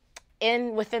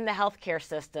within the healthcare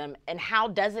system, and how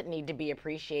does it need to be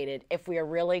appreciated if we are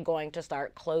really going to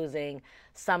start closing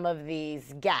some of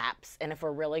these gaps, and if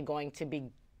we're really going to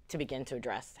begin to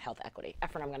address health equity?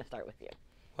 Efrén, I'm going to start with you.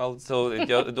 Well, so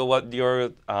what you're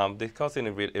discussing,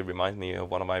 it reminds me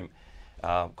of one of my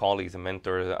colleagues and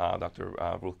mentors, Dr.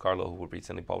 Ruth Carlo, who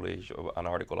recently published an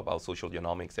article about social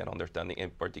genomics and understanding,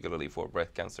 and particularly for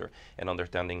breast cancer, and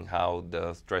understanding how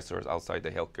the stressors outside the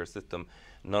healthcare system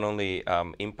not only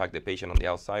impact the patient on the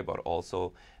outside, but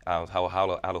also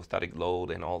how allostatic load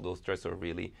and all those stressors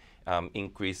really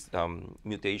increase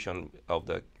mutation of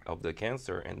the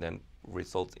cancer, and then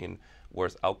results in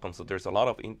worse outcomes. So there's a lot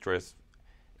of interest,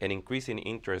 and increasing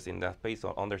interest in that space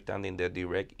on understanding the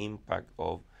direct impact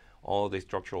of all the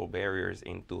structural barriers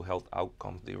into health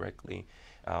outcomes directly.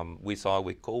 We saw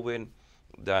with COVID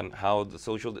that how the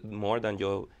social, more than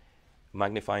your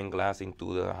magnifying glass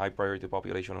into the high priority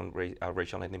population on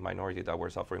racial ethnic minority that were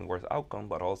suffering worse outcome,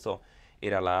 but also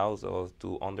it allows us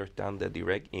to understand the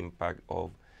direct impact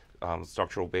of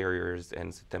structural barriers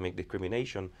and systemic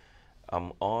discrimination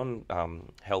on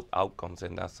health outcomes.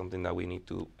 And that's something that we need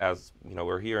to, as you know,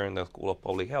 we're here in the School of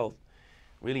Public Health,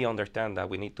 really understand that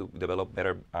we need to develop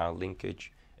better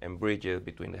linkage and bridges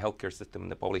between the healthcare system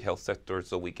and the public health sector,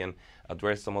 so we can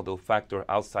address some of those factors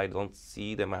outside, don't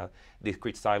see them as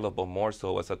discrete silos, but more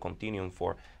so as a continuum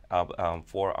for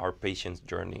our patient's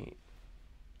journey.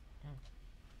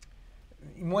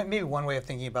 Maybe one way of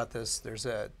thinking about this, there's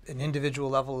an individual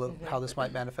level of how this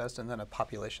might manifest, and then a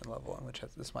population level in which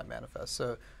this might manifest.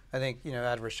 So I think, you know,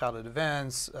 adverse childhood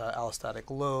events, allostatic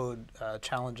load,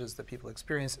 challenges that people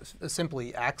experience,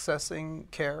 simply accessing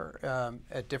care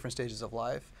at different stages of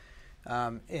life.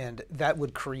 And that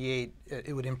would create,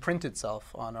 it would imprint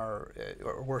itself on our,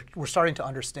 we're starting to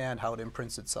understand how it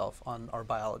imprints itself on our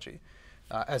biology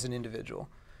as an individual.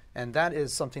 And that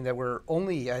is something that we're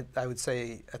only, I would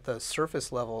say, at the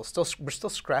surface level, we're still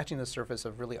scratching the surface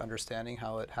of really understanding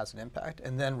how it has an impact,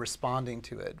 and then responding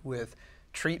to it with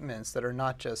treatments that are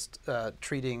not just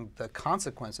treating the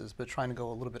consequences, but trying to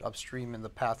go a little bit upstream in the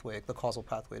pathway, the causal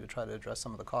pathway, to try to address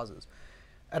some of the causes.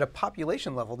 At a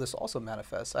population level, this also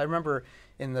manifests. I remember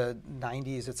in the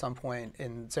 90s at some point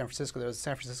in San Francisco, there was a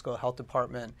San Francisco Health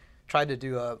Department tried to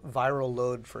do a viral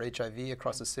load for HIV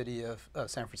across the city of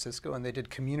San Francisco, and they did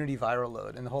community viral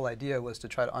load. And the whole idea was to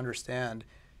try to understand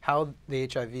how the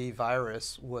HIV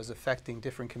virus was affecting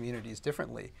different communities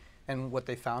differently. And what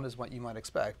they found is what you might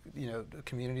expect. You know,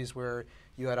 communities where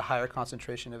you had a higher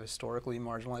concentration of historically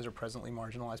marginalized or presently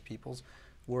marginalized peoples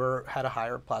had a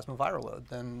higher plasma viral load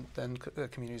than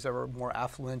communities that were more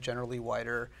affluent, generally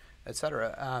whiter, et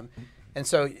cetera. And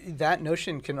so that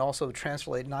notion can also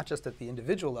translate not just at the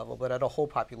individual level, but at a whole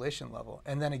population level.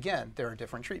 And then again, there are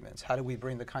different treatments. How do we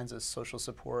bring the kinds of social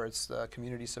supports,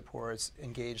 community supports,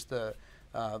 engage the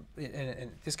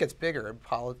And this gets bigger,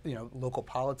 local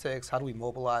politics. How do we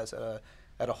mobilize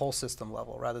at a whole system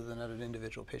level rather than at an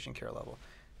individual patient care level?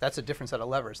 That's a different set of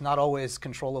levers, not always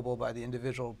controllable by the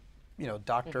individual,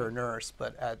 doctor or nurse,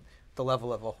 but at the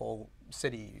level of a whole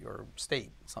city or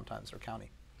state sometimes, or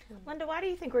county. Linda, why do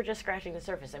you think we're just scratching the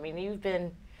surface? I mean, you've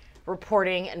been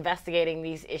reporting, investigating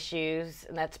these issues,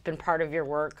 and that's been part of your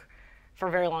work for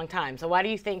a very long time. So why do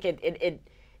you think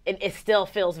it still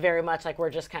feels very much like we're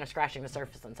just kind of scratching the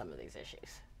surface on some of these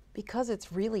issues? Because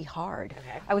it's really hard.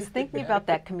 Okay. I was thinking about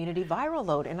that community viral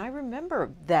load, and I remember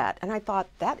that, and I thought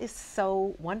that is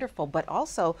so wonderful. But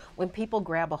also, when people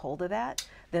grab a hold of that,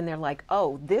 then they're like,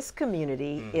 oh, this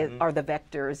community are the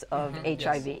vectors of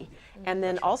HIV. Yes. And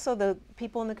then also the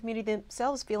people in the community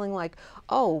themselves feeling like,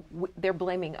 oh, they're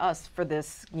blaming us for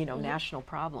this, national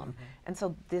problem. And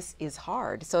so this is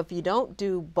hard. So if you don't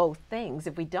do both things,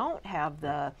 if we don't have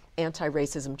the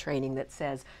anti-racism training that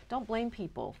says, don't blame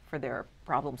people for their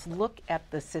problems, look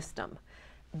at the system,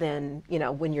 then,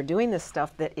 when you're doing this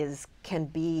stuff that can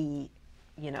be,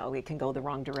 it can go the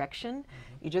wrong direction,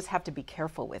 you just have to be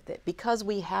careful with it, because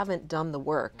we haven't done the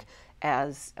work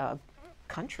as a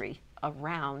country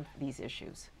around these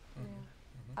issues.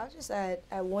 I'll just add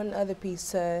one other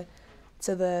piece to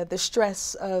the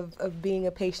stress of being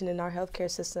a patient in our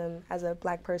healthcare system as a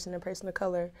Black person and person of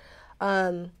color.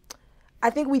 I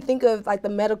think we think of like the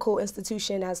medical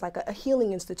institution as like a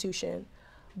healing institution,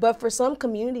 but for some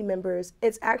community members,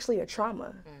 it's actually a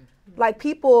trauma. Like,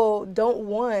 people don't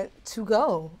want to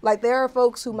go. Like, there are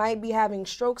folks who might be having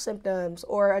stroke symptoms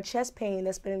or a chest pain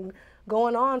that's been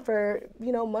going on for,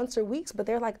 months or weeks, but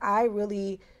they're like, I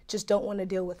really just don't want to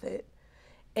deal with it.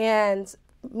 And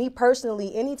me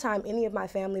personally, anytime any of my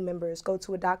family members go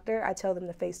to a doctor, I tell them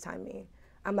to FaceTime me.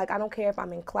 I'm like, I don't care if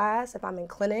I'm in class, if I'm in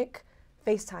clinic,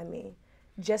 FaceTime me.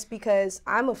 Just because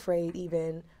I'm afraid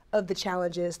even of the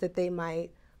challenges that they might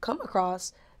come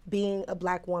across being a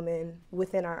Black woman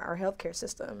within our healthcare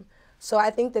system. So I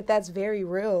think that that's very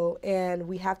real, and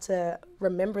we have to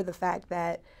remember the fact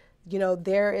that,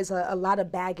 there is a lot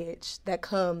of baggage that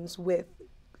comes with,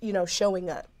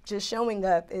 showing up. Just showing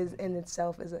up is in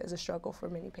itself is a struggle for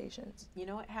many patients. You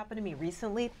know what happened to me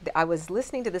recently? I was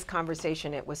listening to this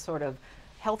conversation. It was sort of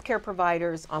healthcare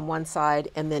providers on one side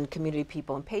and then community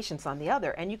people and patients on the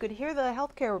other. And you could hear the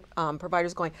healthcare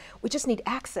providers going, we just need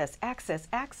access, access,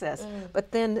 access.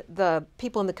 But then the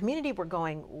people in the community were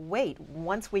going, wait,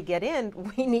 once we get in,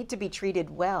 we need to be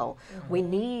treated well. We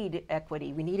need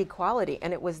equity, we need equality.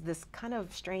 And it was this kind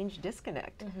of strange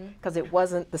disconnect because it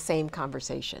wasn't the same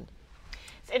conversation.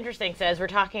 It's interesting, so as we're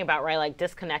talking about, right, like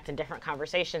disconnect in different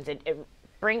conversations, it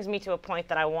brings me to a point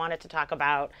that I wanted to talk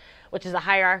about, which is the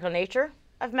hierarchical nature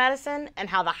of medicine and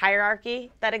how the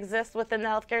hierarchy that exists within the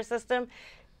healthcare system,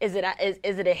 is it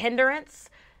a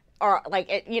hindrance, or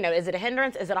is it a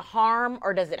hindrance, is it a harm,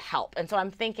 or does it help? And so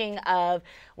I'm thinking of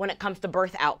when it comes to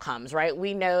birth outcomes, right?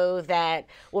 We know that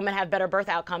women have better birth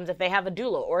outcomes if they have a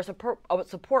doula or a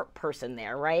support person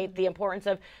there, right? The importance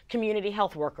of community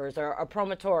health workers or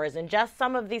promoters, and just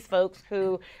some of these folks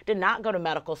who did not go to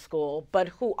medical school, but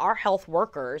who are health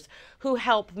workers who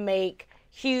help make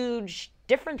huge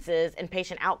differences in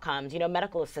patient outcomes,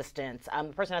 medical assistants,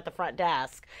 the person at the front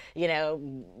desk,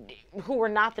 who are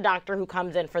not the doctor who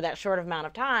comes in for that short amount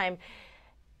of time.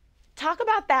 Talk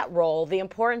about that role, the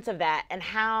importance of that, and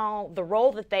how the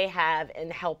role that they have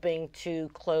in helping to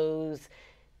close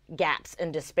gaps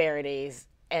and disparities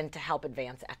and to help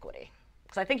advance equity.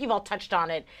 Because I think you've all touched on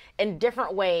it in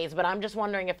different ways, but I'm just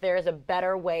wondering if there is a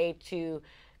better way to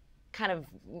kind of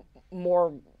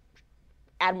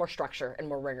add more structure and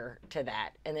more rigor to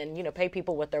that, and then pay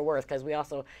people what they're worth, because we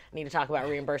also need to talk about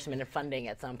reimbursement and funding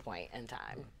at some point in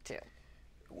time too.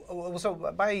 Well,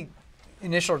 so my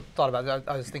initial thought about it,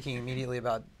 I was thinking immediately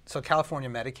about California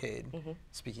Medicaid.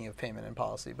 Speaking of payment and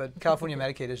policy, but California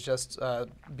Medicaid has just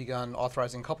begun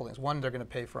authorizing a couple things. One, they're going to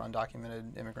pay for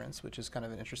undocumented immigrants, which is kind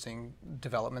of an interesting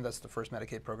development. That's the first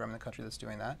Medicaid program in the country that's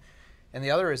doing that. And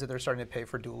the other is that they're starting to pay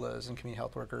for doulas and community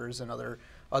health workers and other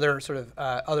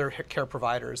care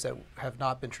providers that have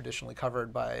not been traditionally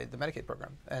covered by the Medicaid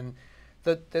program. And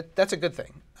that's a good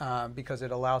thing because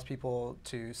it allows people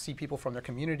to see people from their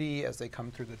community as they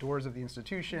come through the doors of the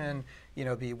institution,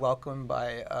 be welcomed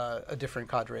by a different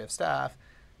cadre of staff.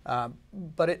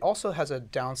 But it also has a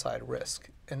downside risk.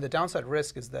 And the downside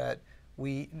risk is that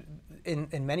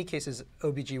in many cases,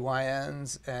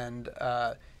 OBGYNs and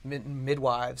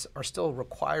midwives are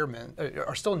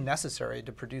still necessary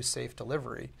to produce safe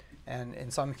delivery, and in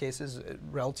some cases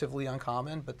relatively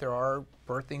uncommon, but there are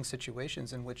birthing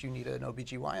situations in which you need an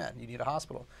OBGYN, you need a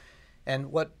hospital.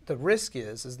 And what the risk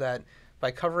is that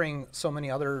by covering so many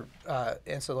other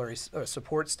ancillary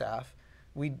support staff,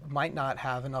 we might not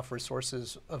have enough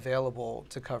resources available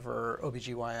to cover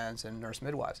OBGYNs and nurse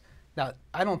midwives. Now,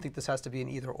 I don't think this has to be an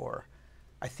either or.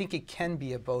 I think it can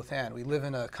be a both and. We live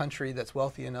in a country that's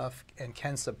wealthy enough and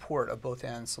can support a both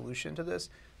and solution to this.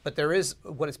 But there is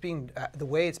the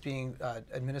way it's being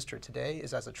administered today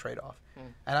is as a trade-off.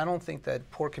 And I don't think that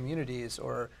poor communities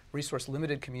or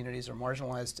resource-limited communities or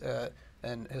marginalized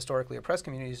and historically oppressed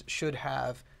communities should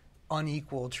have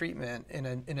unequal treatment in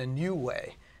a new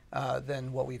way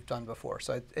than what we've done before.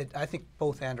 So I think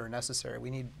both and are necessary.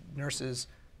 We need nurses,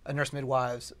 nurse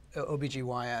midwives,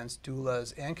 OBGYNs,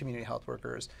 doulas, and community health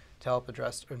workers to help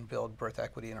address and build birth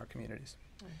equity in our communities.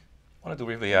 I wanted to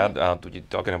briefly add to you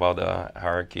talking about the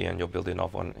hierarchy, and you're building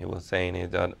off on he was saying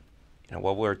is that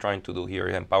what we're trying to do here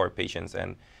is empower patients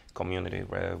and community,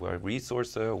 whether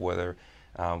resources, whether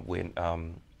with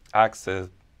access,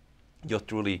 just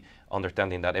truly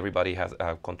understanding that everybody has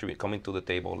coming to the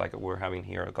table, like we're having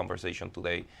here a conversation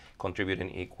today, contributing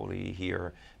equally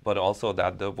here, but also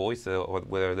that the voice, or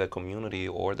whether the community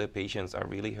or the patients are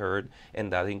really heard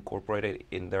and that incorporated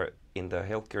in the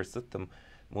healthcare system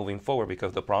moving forward.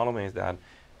 Because the problem is that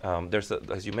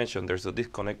as you mentioned, there's a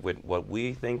disconnect with what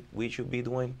we think we should be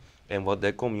doing and what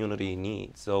the community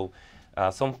needs. So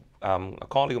a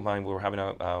colleague of mine, we were having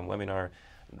a webinar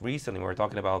recently, we were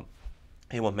talking about,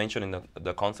 he was mentioning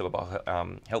the concept about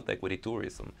health equity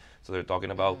tourism. So they're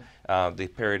talking about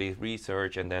disparity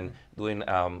research and then doing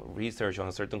research on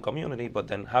a certain community, but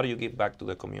then how do you give back to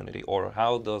the community? Or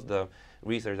how does the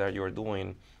research that you're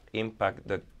doing impact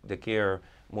the care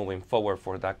moving forward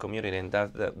for that community? And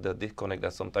that's the disconnect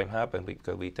that sometimes happens,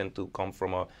 because we tend to come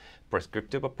from a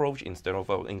prescriptive approach instead of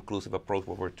an inclusive approach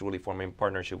where we're truly forming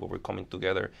partnership, where we're coming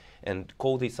together and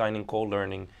co-designing,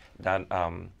 co-learning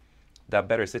that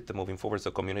better system moving forward.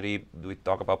 So community, we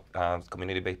talk about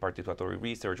community-based participatory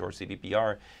research, or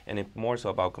CBPR, and it's more so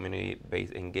about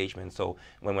community-based engagement. So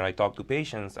when I talk to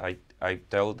patients, I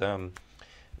tell them,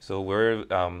 so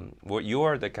you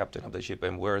are the captain of the ship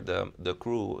and we're the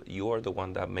crew. You are the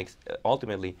one that makes,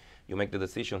 ultimately, you make the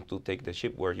decision to take the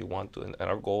ship where you want to. And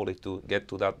our goal is to get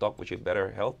to that dock, which is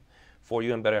better health for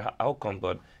you and better outcome.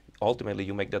 But ultimately,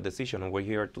 you make that decision, and we're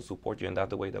here to support you. And that's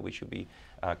the way that we should be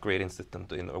creating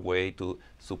systems in a way to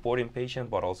supporting patients,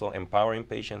 but also empowering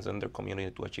patients and their community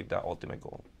to achieve that ultimate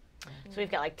goal. So we've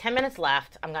got like 10 minutes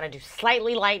left. I'm going to do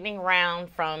slightly lightning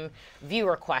round from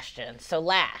viewer questions. So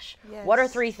Lash, yes. What are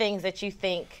 3 things that you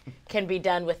think can be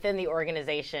done within the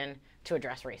organization to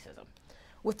address racism?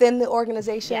 Within the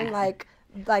organization, Yes.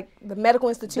 like the medical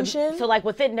institution? So like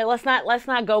within, no, let's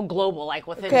not go global, like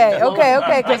within. Okay,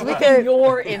 because we within could.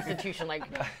 your institution, like,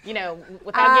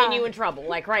 without getting you in trouble,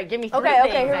 like, right, give me 3 things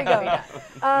Okay, here we that can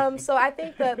be done. So I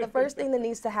think the first thing that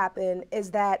needs to happen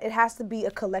is that it has to be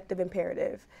a collective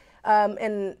imperative.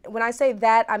 And when I say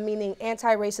that, I'm meaning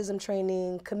anti-racism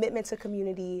training, commitment to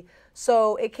community.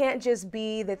 So it can't just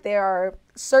be that there are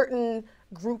certain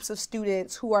groups of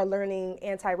students who are learning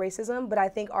anti-racism, but I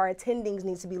think our attendings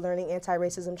need to be learning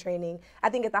anti-racism training. I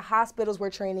think at the hospitals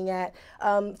we're training at,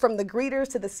 from the greeters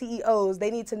to the CEOs, they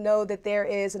need to know that there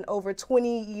is an over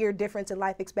 20-year difference in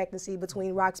life expectancy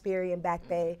between Roxbury and Back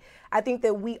Bay. I think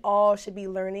that we all should be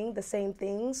learning the same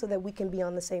things so that we can be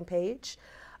on the same page.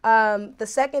 The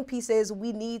second piece is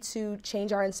we need to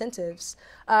change our incentives.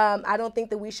 I don't think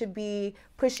that we should be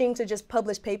pushing to just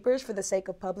publish papers for the sake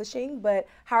of publishing, but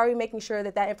how are we making sure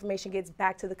that that information gets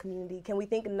back to the community? Can we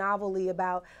think novelly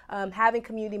about having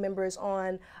community members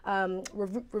on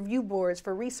review boards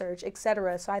for research, et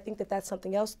cetera? So I think that that's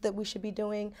something else that we should be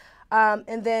doing.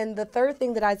 And then the third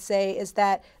thing that I'd say is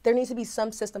that there needs to be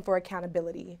some system for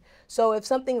accountability. So if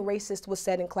something racist was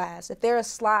said in class, if there's a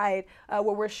slide where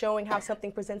we're showing how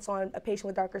something presents on a patient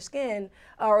with darker skin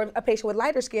or a patient with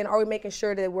lighter skin, are we making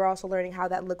sure that we're also learning how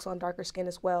that looks on darker skin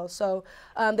as well? So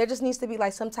there just needs to be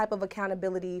like some type of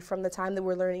accountability from the time that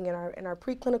we're learning in our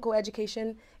preclinical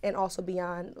education and also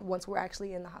beyond once we're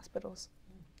actually in the hospitals.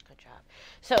 Good job.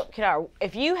 So Kedar,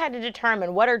 if you had to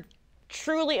determine what are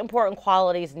truly important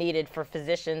qualities needed for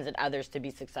physicians and others to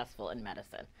be successful in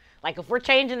medicine, like if we're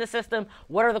changing the system,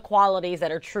 what are the qualities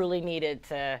that are truly needed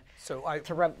to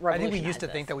revolutionize I think we used to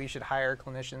this? think that we should hire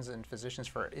clinicians and physicians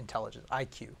for intelligence,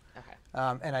 IQ. Okay.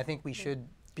 And I think we should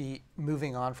be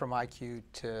moving on from IQ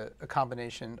to a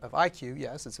combination of IQ,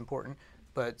 yes, it's important,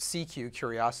 but CQ,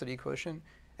 curiosity quotient,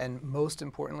 and most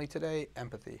importantly today,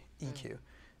 empathy, EQ.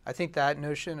 I think that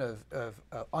notion of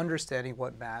understanding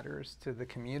what matters to the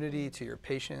community, to your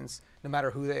patients, no matter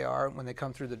who they are when they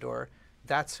come through the door,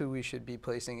 that's who we should be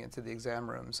placing into the exam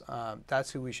rooms.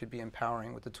 That's who we should be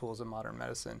empowering with the tools of modern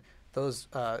medicine those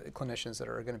clinicians that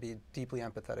are going to be deeply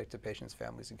empathetic to patients,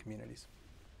 families, and communities.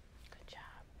 Good job.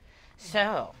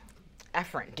 So,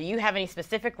 Efrén, do you have any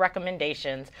specific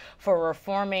recommendations for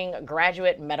reforming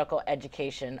graduate medical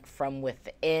education from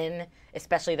within,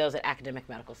 especially those at academic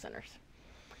medical centers?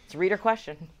 It's a reader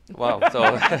question. Wow.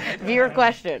 So Viewer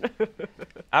question.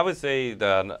 I would say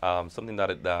that something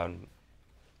that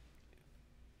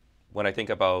when I think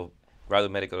about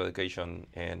graduate medical education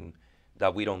and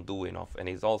that we don't do enough, and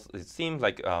it seems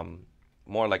like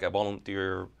more like a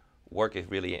volunteer work is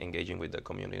really engaging with the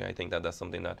community. I think that that's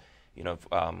something that, you know,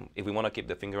 if we want to keep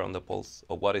the finger on the pulse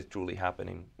of what is truly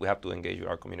happening, we have to engage with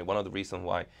our community. One of the reasons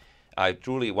why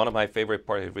one of my favorite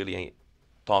parts is really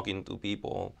talking to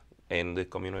people in the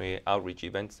community outreach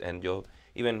events, and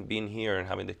even being here and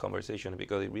having this conversation,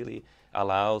 because it really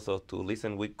allows us to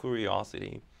listen with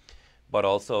curiosity, but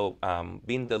also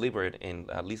being deliberate in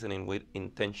listening with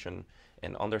intention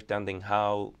and understanding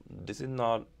how this is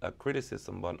not a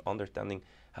criticism, but understanding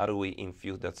how do we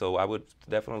infuse that. So I would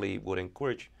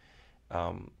encourage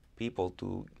people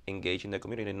to engage in the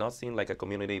community, not seeing like a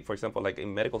community, for example, like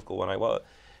in medical school when I was,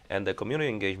 and the community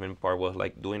engagement part was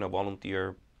like doing a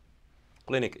volunteer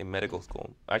clinic in medical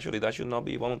school. Actually, that should not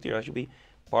be volunteer, that should be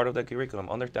part of the curriculum,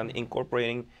 understanding,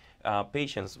 incorporating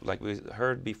patients, like we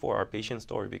heard before, our patient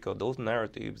story, because those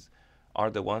narratives are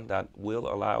the ones that will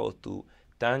allow us to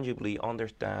tangibly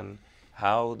understand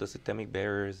how the systemic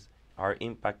barriers are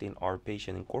impacting our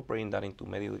patient, incorporating that into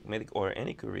medical or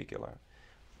any curricula.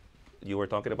 You were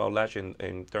talking about last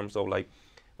in terms of like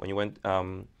when you went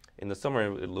in the summer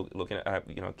looking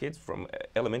at kids from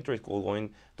elementary school going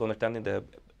to understanding the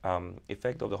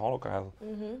effect of the Holocaust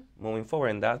moving forward,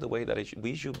 and that's the way that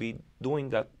we should be doing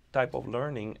that type of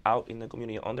learning out in the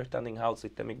community, understanding how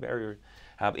systemic barriers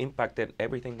have impacted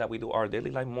everything that we do, our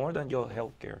daily life, more than your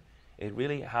healthcare. It's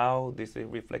really how this is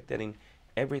reflected in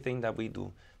everything that we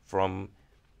do, from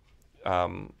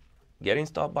getting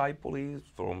stopped by police,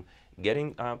 from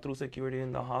getting through security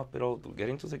in the hospital, to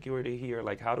getting to security here.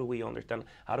 Like, how do we understand,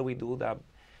 how do we do that,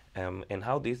 and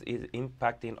how this is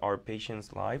impacting our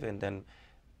patient's life, and then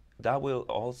that will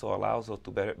also allow us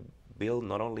to better build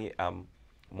not only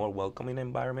more welcoming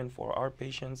environment for our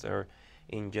patients or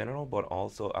in general, but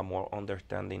also a more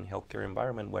understanding healthcare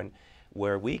environment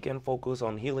where we can focus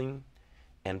on healing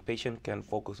and patients can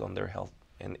focus on their health,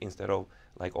 and instead of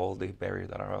like all the barriers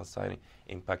that are outside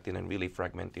impacting and really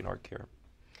fragmenting our care.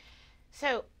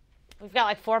 So we've got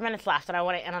like 4 minutes left, and I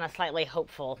want to end on a slightly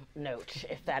hopeful note,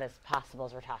 if that is possible,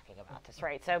 as we're talking about this,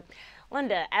 right? So,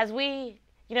 Linda, as we,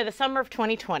 the summer of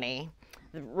 2020,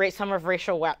 the summer of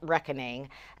racial reckoning,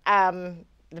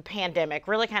 the pandemic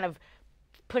really kind of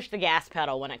pushed the gas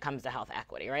pedal when it comes to health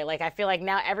equity, right? Like, I feel like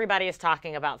now everybody is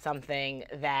talking about something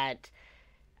that,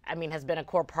 has been a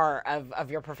core part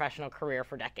of your professional career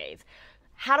for decades.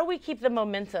 How do we keep the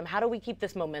momentum? How do we keep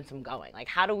this momentum going? Like,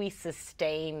 how do we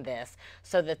sustain this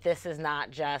so that this is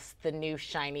not just the new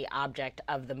shiny object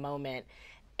of the moment,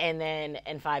 and then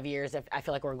in 5 years, if I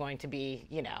feel like we're going to be,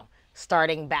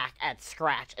 starting back at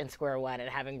scratch and square one and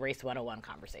having Race 101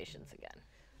 conversations again?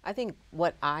 I think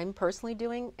what I'm personally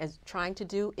doing, trying to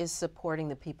do, is supporting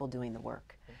the people doing the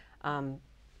work.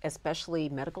 Especially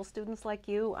medical students like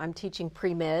you. I'm teaching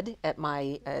pre-med at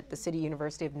the City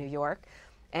University of New York.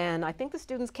 And I think the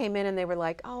students came in and they were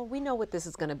like, oh, we know what this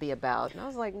is going to be about. And I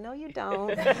was like, no, you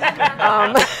don't.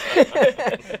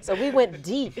 So we went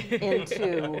deep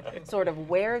into sort of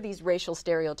where these racial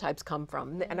stereotypes come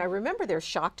from. And I remember their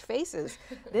shocked faces.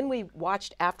 Then we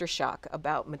watched Aftershock,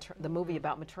 about the movie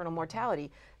about maternal mortality.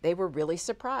 They were really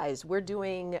surprised. We're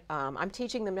doing, I'm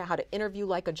teaching them how to interview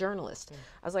like a journalist.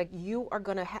 I was like, you are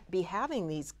going to be having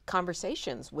these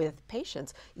conversations with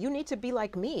patients. You need to be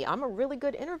like me. I'm a really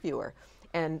good interviewer.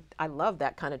 And I love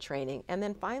that kind of training. And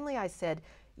then finally I said,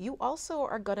 you also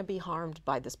are going to be harmed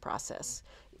by this process.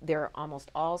 They're almost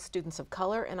all students of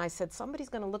color. And I said, somebody's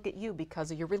going to look at you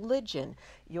because of your religion,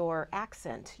 your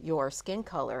accent, your skin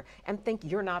color, and think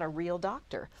you're not a real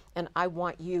doctor. And I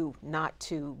want you not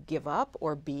to give up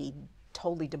or be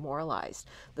totally demoralized.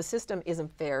 The system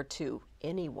isn't fair to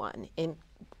anyone,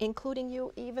 including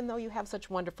you, even though you have such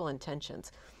wonderful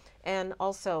intentions. And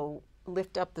also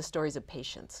lift up the stories of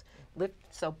patients.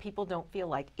 So people don't feel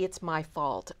like it's my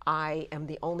fault. I am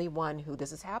the only one who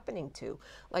this is happening to,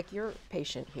 like your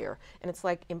patient here. And it's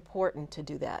like important to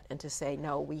do that and to say,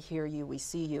 no, we hear you, we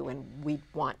see you, and we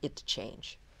want it to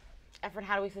change. Efrén,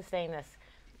 how do we sustain this?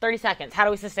 30 seconds, how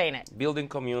do we sustain it? Building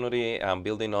community,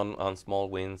 building on small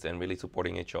wins, and really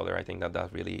supporting each other. I think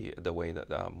that's really the way that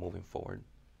moving forward.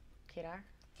 Kedar?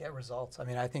 Get results. I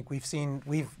mean, I think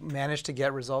we've managed to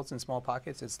get results in small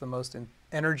pockets. It's the most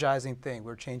energizing thing.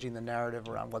 We're changing the narrative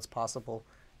around what's possible.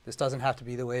 This doesn't have to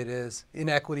be the way it is.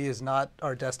 Inequity is not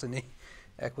our destiny.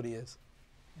 Equity is.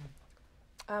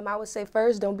 I would say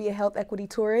first, don't be a health equity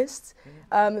tourist.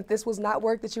 If this was not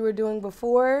work that you were doing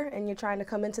before and you're trying to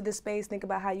come into this space, think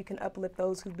about how you can uplift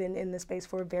those who've been in this space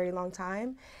for a very long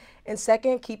time. And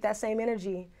second, keep that same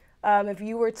energy. If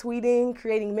you were tweeting,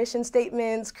 creating mission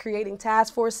statements, creating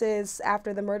task forces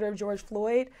after the murder of George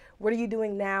Floyd, what are you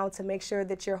doing now to make sure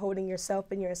that you're holding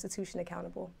yourself and your institution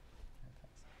accountable?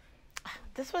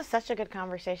 This was such a good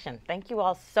conversation. Thank you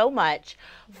all so much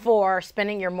for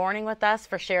spending your morning with us,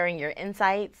 for sharing your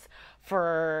insights,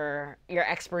 for your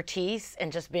expertise,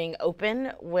 and just being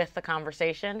open with the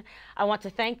conversation. I want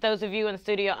to thank those of you in the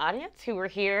studio audience who were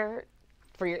here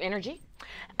for your energy,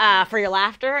 for your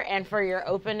laughter, and for your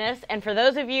openness. And for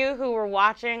those of you who were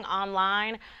watching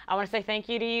online, I want to say thank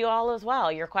you to you all as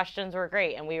well. Your questions were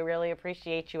great, and we really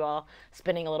appreciate you all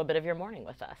spending a little bit of your morning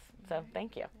with us. So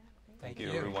thank you. Thank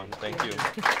you, everyone. Thank you.